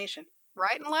world domination.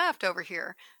 Right and left over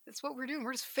here. That's what we're doing.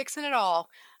 We're just fixing it all.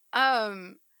 I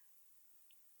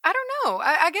don't know.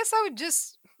 I guess I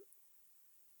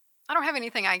don't have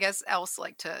anything, I guess, else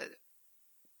like to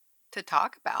to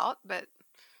talk about, but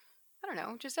I don't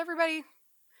know, just everybody,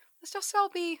 let's just all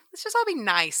be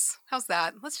nice. How's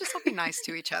that? Let's just all be nice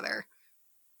to each other.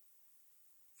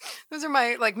 Those are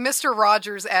my, like, Mr.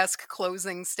 Rogers-esque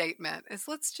closing statement, is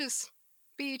let's just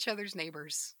be each other's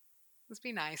neighbors. Let's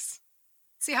be nice.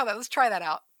 Let's try that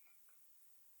out.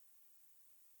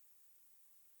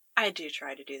 I do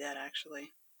try to do that,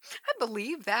 actually. I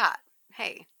believe that.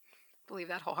 Hey, believe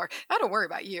that wholeheartedly. I don't worry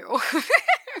about you.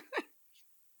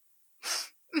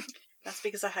 That's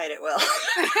because I hide it well.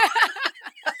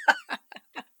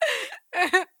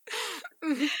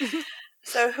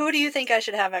 So who do you think I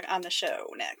should have on the show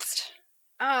next?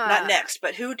 Not next,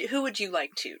 but who would you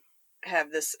like to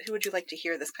have this? Who would you like to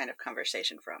hear this kind of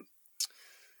conversation from?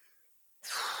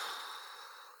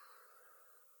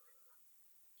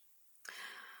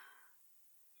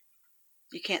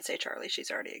 You can't say Charlie. She's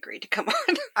already agreed to come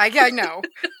on. I know.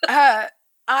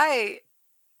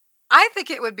 I think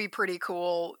it would be pretty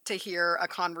cool to hear a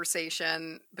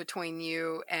conversation between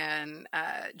you and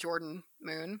Jordan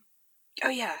Moon. Oh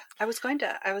yeah, I was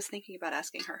thinking about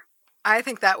asking her. I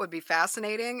think that would be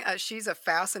fascinating. She's a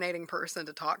fascinating person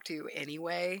to talk to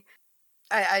anyway.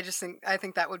 I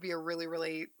think that would be a really,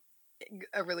 really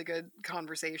good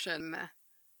conversation.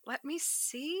 Let me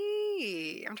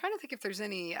see. I'm trying to think if there's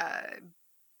any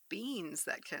beans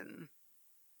that can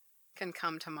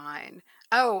come to mind.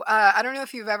 Oh, I don't know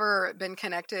if you've ever been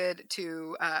connected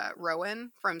to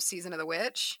Rowan from Season of the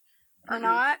Witch or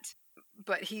not,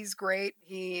 but he's great.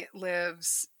 He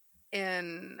lives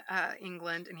in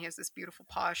England, and he has this beautiful,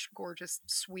 posh, gorgeous,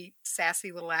 sweet,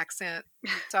 sassy little accent.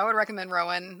 So I would recommend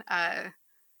Rowan.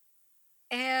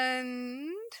 And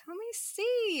let me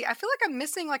see. I feel like I'm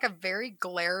missing like a very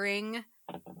glaring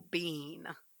bean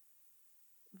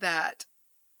that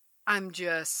I'm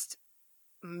just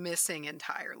missing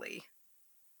entirely.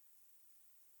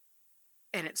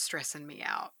 And it's stressing me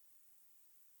out.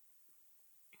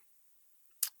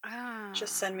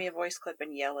 Just send me a voice clip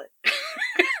and yell it.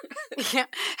 Yeah.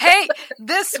 Hey,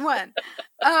 this one.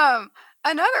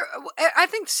 Another, I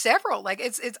think several, like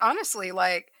it's honestly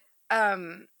like,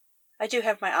 I do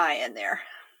have my eye in there.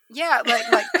 Yeah,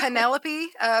 like Penelope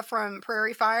from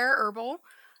Prairie Fire Herbal.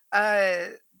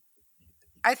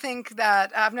 I think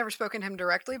that I've never spoken to him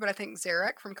directly, but I think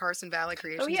Zarek from Carson Valley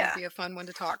Creations would be a fun one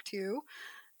to talk to.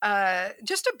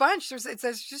 Just a bunch.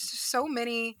 There's just so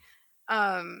many.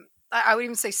 I would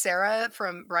even say Sarah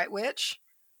from Bright Witch.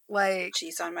 Like,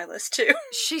 she's on my list too.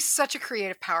 She's such a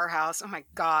creative powerhouse. Oh my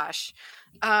gosh.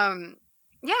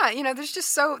 Yeah, there's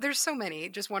so many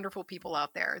just wonderful people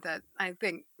out there that I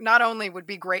think not only would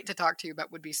be great to talk to,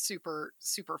 but would be super,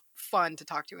 super fun to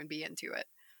talk to and be into it.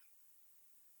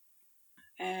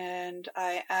 And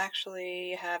I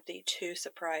actually have the 2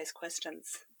 surprise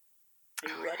questions. Are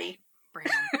you ready? Bring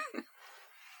them.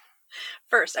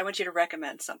 First, I want you to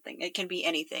recommend something. It can be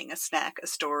anything: a snack, a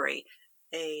story,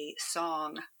 a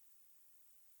song,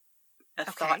 a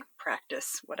thought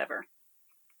practice, whatever.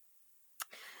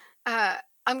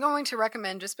 I'm going to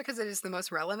recommend, just because it is the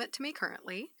most relevant to me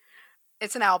currently.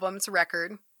 It's an album. It's a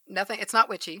record. It's not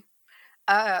witchy.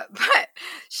 But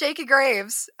Shakey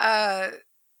Graves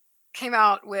came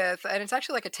out with, and it's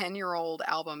actually like a 10-year-old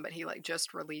album, but he like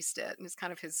just released it. And it's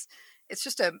kind of it's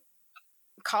just a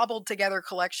cobbled together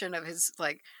collection of his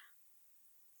like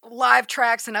live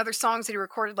tracks and other songs that he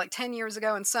recorded like 10 years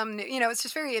ago, and some new, it's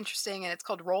just very interesting. And it's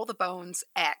called Roll the Bones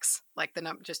X, like the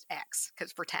number, just X,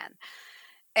 because for 10.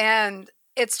 And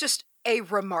it's just a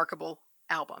remarkable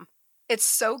album. It's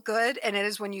so good, and it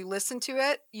is, when you listen to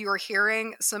it, you are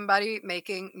hearing somebody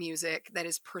making music that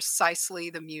is precisely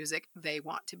the music they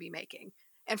want to be making,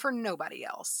 and for nobody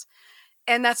else.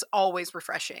 And that's always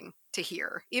refreshing to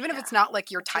hear, even if it's not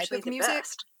like your type of music.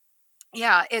 Best.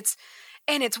 Yeah, it's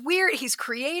weird. He's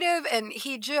creative, and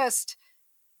he just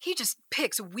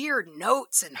picks weird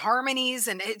notes and harmonies,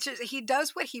 and he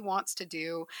does what he wants to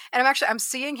do. And I'm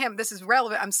seeing him. This is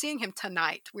relevant. I'm seeing him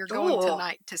tonight. We're going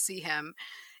tonight to see him.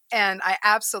 And I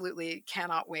absolutely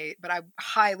cannot wait, but I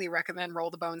highly recommend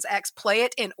Roll the Bones X. Play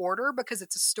it in order because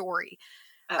it's a story.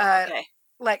 Okay.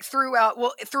 Like throughout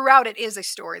it is a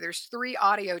story. There's 3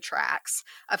 audio tracks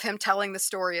of him telling the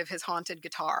story of his haunted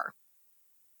guitar.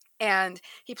 And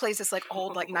he plays this like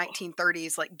old, like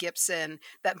 1930s, like Gibson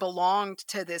that belonged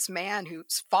to this man who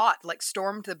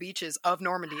stormed the beaches of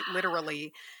Normandy,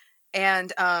 literally.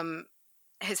 And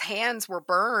his hands were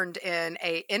burned in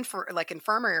a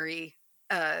infirmary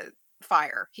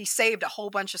fire. He saved a whole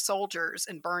bunch of soldiers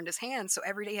and burned his hands, so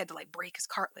every day he had to like break his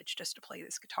cartilage just to play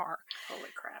this guitar. Holy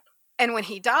crap. And when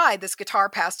he died, this guitar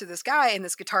passed to this guy, and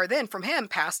this guitar then from him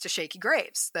passed to Shakey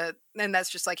Graves. And that's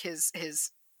just like his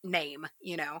name,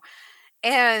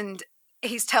 And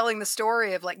he's telling the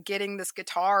story of like getting this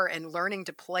guitar and learning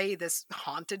to play this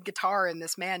haunted guitar, and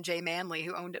this man, Jay Manley,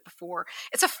 who owned it before.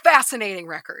 It's a fascinating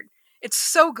record. It's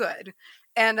so good.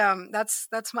 And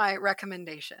that's my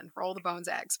recommendation. Roll the Bones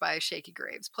Axe by Shakey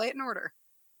Graves. Play it in order.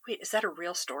 Wait, is that a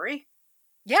real story?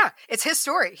 Yeah, it's his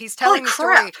story. He's telling the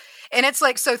story. Crap. And it's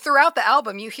like, so throughout the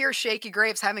album, you hear Shakey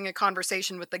Graves having a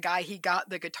conversation with the guy he got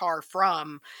the guitar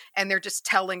from. And they're just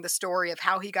telling the story of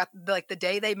how he got, like, the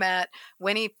day they met,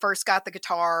 when he first got the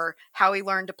guitar, how he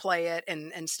learned to play it,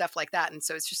 and stuff like that. And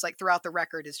so it's just like throughout the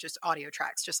record is just audio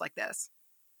tracks, just like this.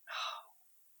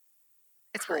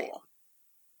 It's Cool. great.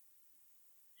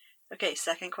 Okay,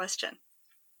 second question.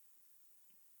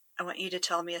 I want you to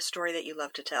tell me a story that you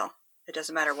love to tell. It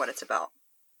doesn't matter what it's about.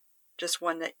 Just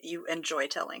one that you enjoy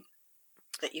telling,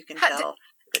 that you can tell at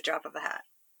the drop of a hat.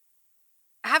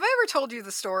 Have I ever told you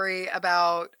the story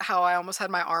about how I almost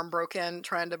had my arm broken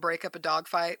trying to break up a dog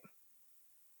fight?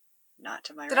 Not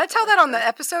to my Did I tell that on the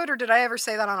episode, or did I ever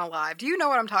say that on a live? Do you know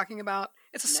what I'm talking about?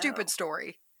 It's a stupid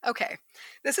story. Okay.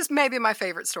 This is maybe my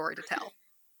favorite story to tell.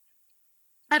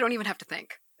 I don't even have to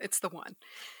think. It's the one.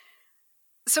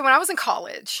 So when I was in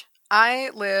college, I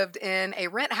lived in a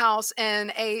rent house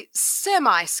in a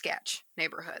semi-sketch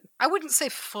neighborhood. I wouldn't say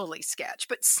fully sketch,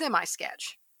 but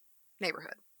semi-sketch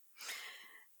neighborhood.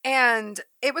 And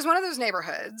it was one of those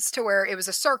neighborhoods to where it was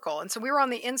a circle. And so we were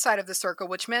on the inside of the circle,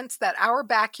 which meant that our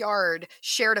backyard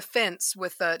shared a fence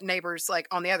with the neighbors like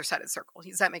on the other side of the circle.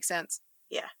 Does that make sense?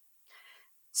 Yeah.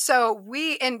 So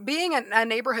and being a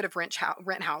neighborhood of rent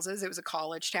houses, it was a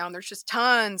college town. There's just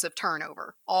tons of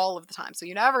turnover all of the time. So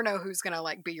you never know who's going to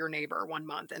like be your neighbor 1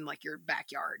 month in like your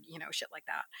backyard, shit like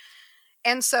that.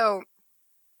 And so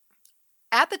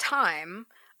at the time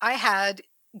I had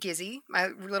Gizzy, my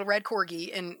little red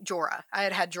corgi, and Jorah. I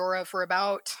had Jorah for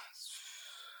about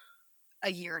a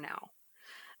year now.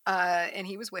 And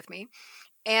he was with me.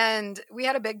 And we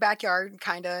had a big backyard,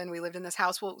 kind of, and we lived in this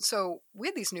house. Well, so we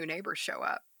had these new neighbors show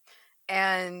up.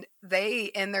 And they,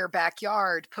 in their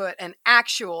backyard, put an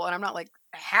actual, and I'm not, like,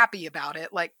 happy about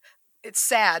it. Like, it's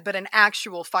sad, but an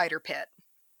actual fighter pit.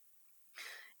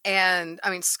 And,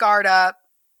 I mean, scarred up,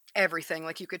 everything.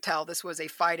 Like, you could tell this was a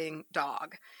fighting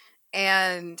dog.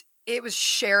 And it was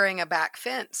sharing a back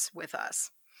fence with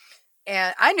us.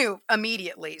 And I knew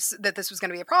immediately that this was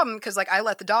going to be a problem because, like, I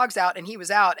let the dogs out and he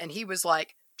was out and he was,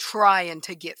 like, trying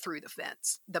to get through the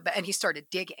fence. And he started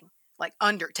digging, like,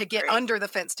 under the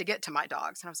fence to get to my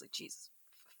dogs. And I was like, Jesus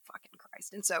fucking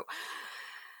Christ. And so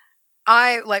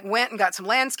I, like, went and got some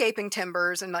landscaping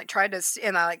timbers and, like,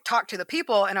 talked to the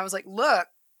people. And I was like, look,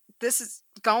 this is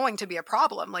going to be a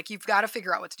problem. Like, you've got to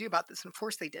figure out what to do about this. And of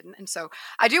course they didn't. And so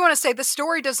I do want to say the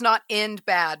story does not end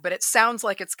bad, but it sounds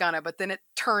like it's gonna, but then it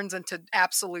turns into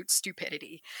absolute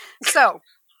stupidity. So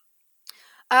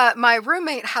my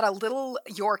roommate had a little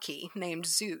Yorkie named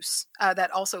Zeus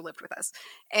that also lived with us.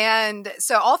 And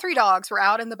so all three dogs were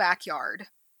out in the backyard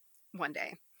one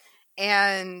day.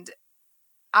 And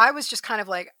I was just kind of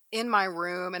like in my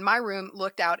room, and my room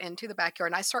looked out into the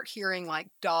backyard, and I start hearing like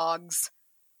dogs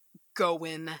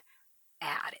going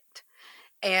at it.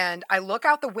 And I look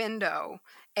out the window,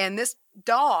 and this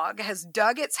dog has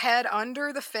dug its head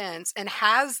under the fence and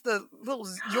has the little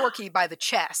Yorkie by the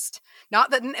chest.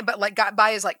 But like got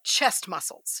by his like chest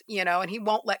muscles, and he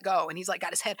won't let go. And he's like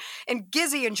got his head. And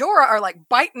Gizzy and Jorah are like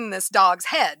biting this dog's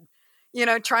head,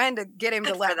 trying to get him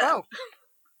to let go.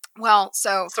 Well,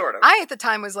 so sort of. I at the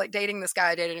time was like dating this guy.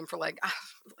 I dated him for like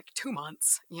 2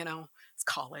 months, it's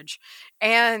college.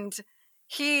 And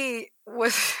he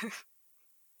was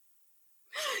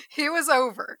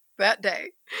over that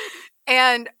day.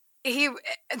 And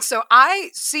so I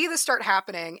see this start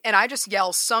happening, and I just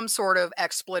yell some sort of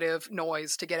expletive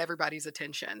noise to get everybody's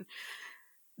attention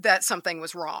that something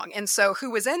was wrong. And so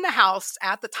who was in the house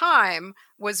at the time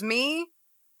was me,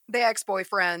 the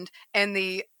ex-boyfriend, and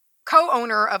the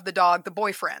co-owner of the dog, the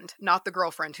boyfriend, not the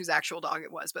girlfriend whose actual dog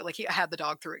it was, but like he had the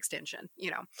dog through extension,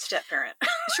 Step-parent.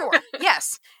 Sure.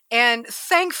 Yes. And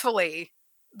thankfully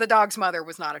the dog's mother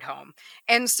was not at home.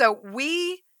 And so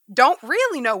we don't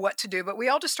really know what to do, but we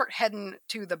all just start heading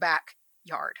to the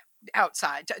backyard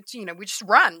outside. We just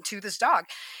run to this dog.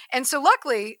 And so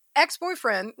luckily,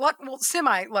 ex-boyfriend,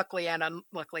 semi-luckily and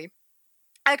unluckily,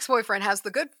 ex-boyfriend has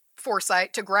the good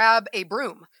foresight to grab a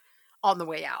broom on the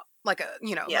way out. Like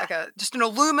just an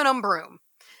aluminum broom.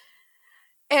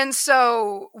 And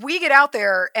so we get out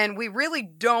there and we really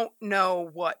don't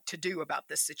know what to do about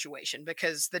this situation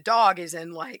because the dog is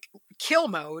in like kill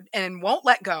mode and won't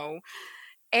let go.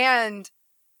 And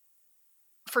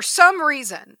for some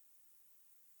reason,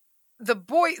 the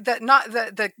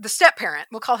step parent,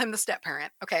 we'll call him the step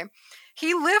parent. Okay.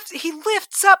 he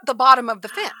lifts up the bottom of the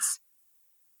fence.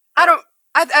 I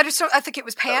just don't, I think it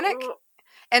was panic.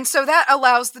 And so that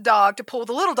allows the dog to pull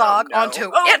the little dog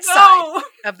onto its side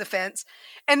of the fence.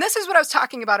 And this is what I was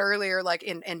talking about earlier, like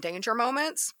in danger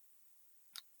moments.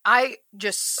 I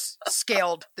just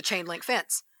scaled the chain link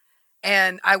fence.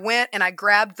 And I went and I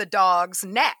grabbed the dog's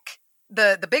neck,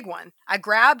 the big one. I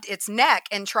grabbed its neck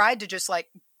and tried to just like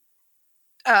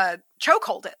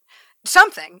chokehold it.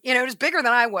 Something, it was bigger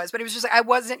than I was, but it was just like, I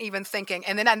wasn't even thinking.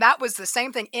 And that was the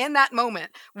same thing in that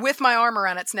moment with my arm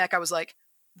around its neck. I was like,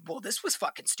 well, this was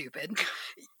fucking stupid,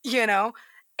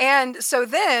 And so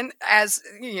then as,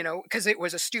 cause it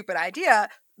was a stupid idea,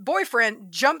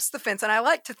 boyfriend jumps the fence. And I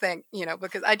like to think,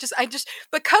 because I just,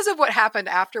 because of what happened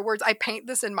afterwards, I paint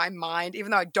this in my mind, even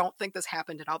though I don't think this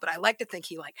happened at all, but I like to think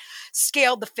he like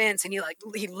scaled the fence and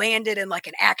he landed in like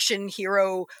an action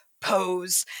hero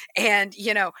pose and,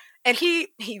 and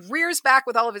he rears back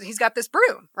with all of his, he's got this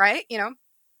broom, right?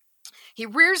 He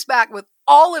rears back with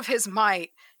all of his might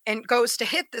and goes to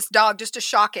hit this dog just to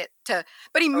shock it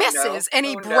but he misses and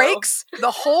he breaks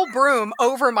the whole broom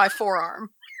over my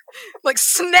forearm, like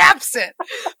snaps it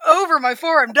over my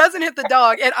forearm, doesn't hit the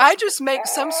dog. And I just make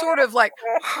some sort of like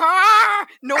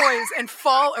noise and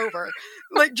fall over,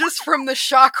 like just from the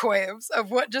shockwaves of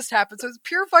what just happened. So it's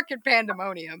pure fucking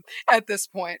pandemonium at this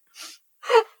point.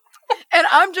 And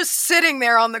I'm just sitting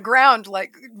there on the ground,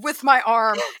 like with my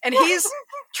arm, and he's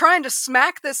trying to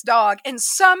smack this dog, and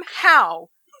somehow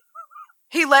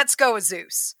he lets go of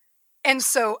Zeus. And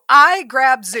so I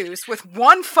grab Zeus with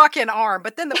one fucking arm,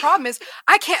 but then the problem is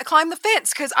I can't climb the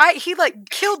fence because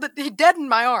he deadened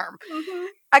my arm. Mm-hmm.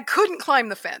 I couldn't climb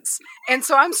the fence. And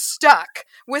so I'm stuck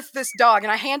with this dog,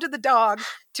 and I handed the dog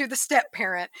to the step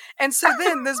parent. And so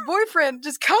then this boyfriend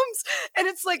just comes, and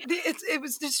it's like, it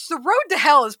was just, the road to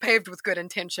hell is paved with good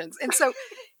intentions. And so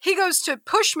he goes to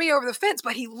push me over the fence,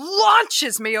 but he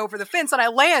launches me over the fence, and I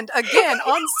land again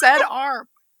on said arm.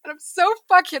 And I'm so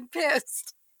fucking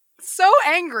pissed. So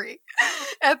angry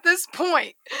at this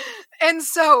point. And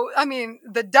so, I mean,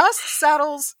 the dust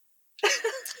settles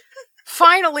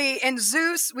finally, and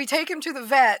Zeus, we take him to the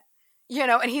vet,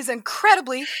 and he's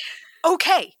incredibly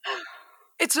okay.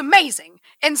 It's amazing.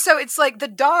 And so it's like the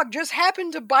dog just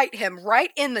happened to bite him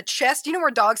right in the chest. You know where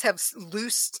dogs have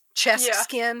loose chest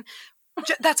skin?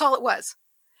 That's all it was.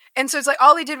 And so it's like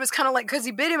all he did was kind of like, because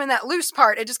he bit him in that loose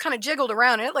part, it just kind of jiggled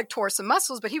around and it like tore some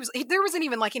muscles, but there wasn't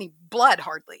even like any blood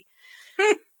hardly.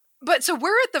 But so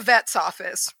we're at the vet's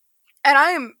office, and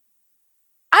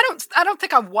I don't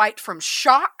think I'm white from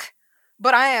shock,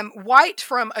 but I am white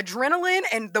from adrenaline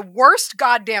and the worst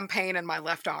goddamn pain in my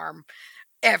left arm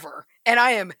ever. And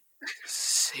I am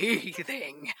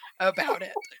seething about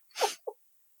it.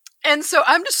 And so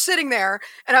I'm just sitting there,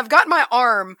 and I've got my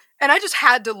arm, and I just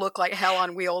had to look like hell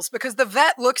on wheels because the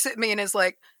vet looks at me and is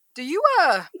like, do you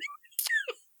want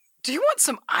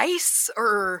some ice,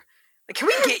 or like, can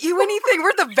we get you anything? We're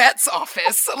at the vet's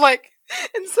office.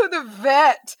 And so the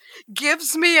vet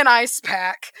gives me an ice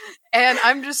pack, and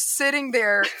I'm just sitting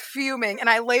there fuming. And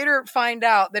I later find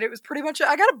out that it was pretty much,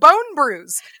 I got a bone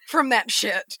bruise from that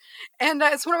shit. And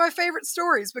it's one of my favorite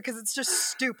stories because it's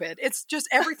just stupid. It's just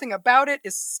everything about it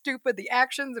is stupid. The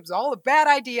actions, it was all a bad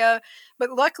idea.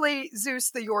 But luckily,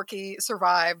 Zeus the Yorkie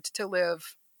survived to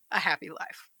live a happy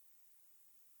life.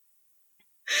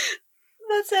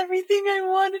 That's everything I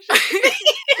wanted to say.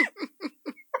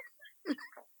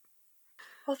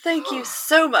 Well, thank you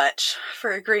so much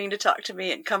for agreeing to talk to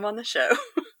me and come on the show.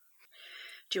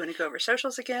 Do you want to go over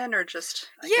socials again, or just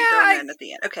can throw them in at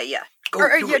the end? Okay, yeah.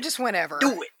 Just whenever.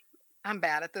 Do it. I'm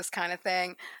bad at this kind of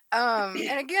thing.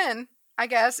 And again, I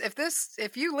guess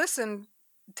if you listen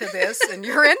to this and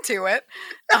you're into it,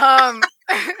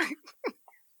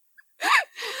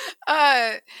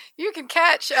 you can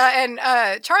catch, and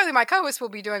Charlie, my co-host, will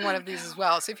be doing one of these as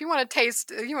well. So if you want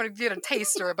to get a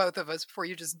taster of both of us before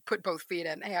you just put both feet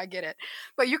in, hey, I get it.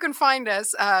 But you can find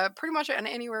us pretty much on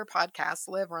anywhere podcasts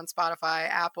live. We're on Spotify,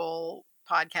 Apple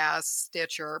Podcasts,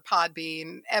 Stitcher,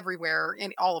 Podbean, everywhere,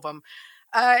 in all of them.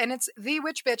 And it's the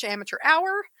Witch Bitch Amateur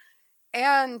Hour.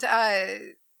 And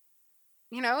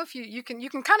if you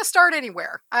can kind of start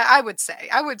anywhere. I would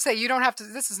say you don't have to,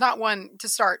 this is not one to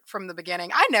start from the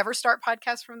beginning. I never start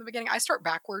podcasts from the beginning. I start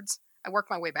backwards. I work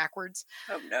my way backwards.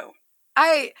 Oh no.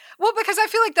 Because I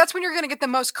feel like that's when you're going to get the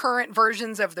most current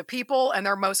versions of the people and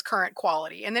their most current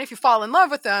quality. And then if you fall in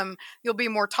love with them, you'll be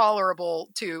more tolerable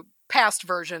to past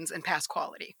versions and past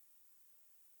quality.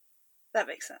 That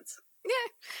makes sense.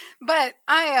 Yeah, but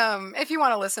if you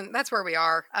want to listen, that's where we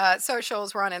are.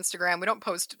 Socials, we're on Instagram. We don't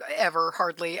post ever,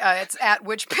 hardly. It's at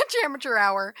Witch Bitch Amateur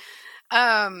Hour.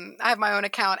 I have my own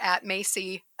account at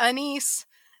Macy Anise.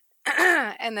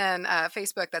 And then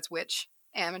Facebook, that's Witch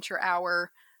Amateur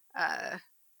Hour. And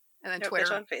then No Twitter.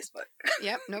 bitch on Facebook.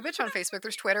 Yep, no bitch on Facebook.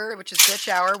 There's Twitter, which is Bitch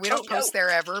Hour. We don't post there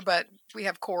ever, but we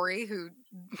have Corey who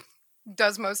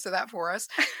does most of that for us.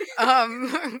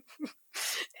 And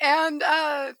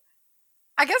I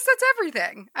guess that's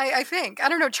everything. I think. I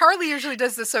don't know. Charlie usually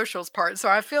does the socials part, so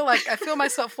I feel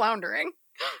myself floundering.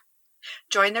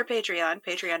 Join their Patreon,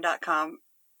 patreon.com.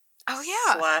 Oh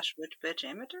yeah.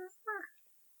 /WitchBitchAmateur.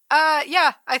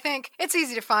 Yeah, I think it's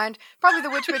easy to find. Probably the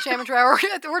Witch Bitch Amateur Hour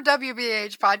or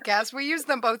WBH podcast. We use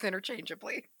them both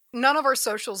interchangeably. None of our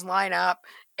socials line up,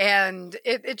 and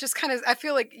it just kind of, I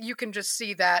feel like you can just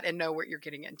see that and know what you're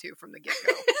getting into from the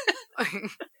get-go.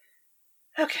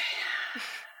 Okay.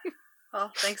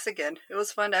 Well, thanks again. It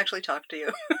was fun to actually talk to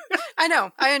you. I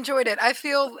know. I enjoyed it. I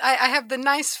feel, I have the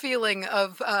nice feeling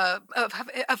of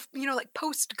like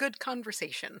post-good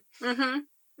conversation. Mm-hmm.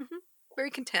 Mm-hmm.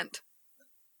 Very content.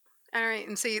 All right,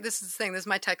 and see, this is the thing. This is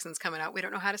my Texans coming out. We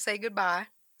don't know how to say goodbye,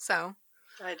 so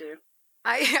I do.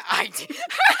 I do.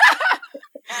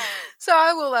 So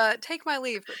I will take my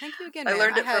leave. But thank you again. I man.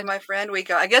 learned it from my friend.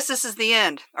 I guess this is the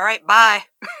end. All right, bye.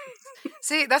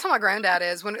 See, that's how my granddad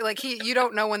is. When you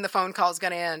don't know when the phone call is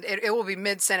going to end. It will be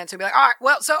mid sentence. He'll be like, all right,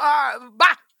 well, so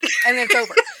bye, and then it's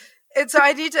over. And so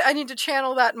I need to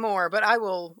channel that more. But I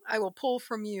will pull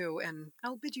from you, and I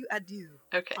will bid you adieu.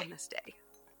 Okay. On this day.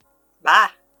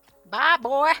 Bye. Bye,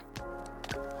 boy.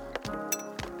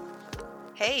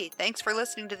 Hey, thanks for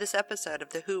listening to this episode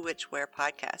of the Who Which Where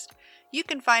podcast. You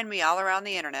can find me all around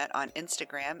the internet on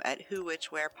Instagram at Who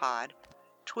Which Where Pod,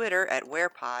 Twitter at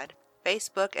WherePod,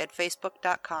 Facebook at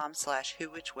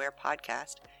facebook.com/Who Which Where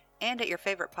podcast, and at your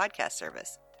favorite podcast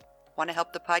service. Want to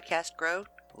help the podcast grow?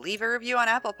 Leave a review on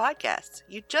Apple Podcasts.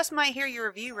 You just might hear your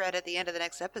review read at the end of the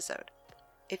next episode.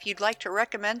 If you'd like to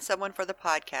recommend someone for the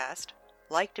podcast,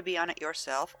 like to be on it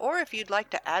yourself, or if you'd like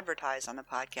to advertise on the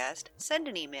podcast, send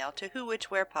an email to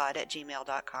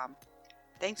whowhicwherepod@gmail.com.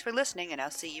 Thanks for listening, and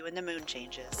I'll see you in the moon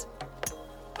changes.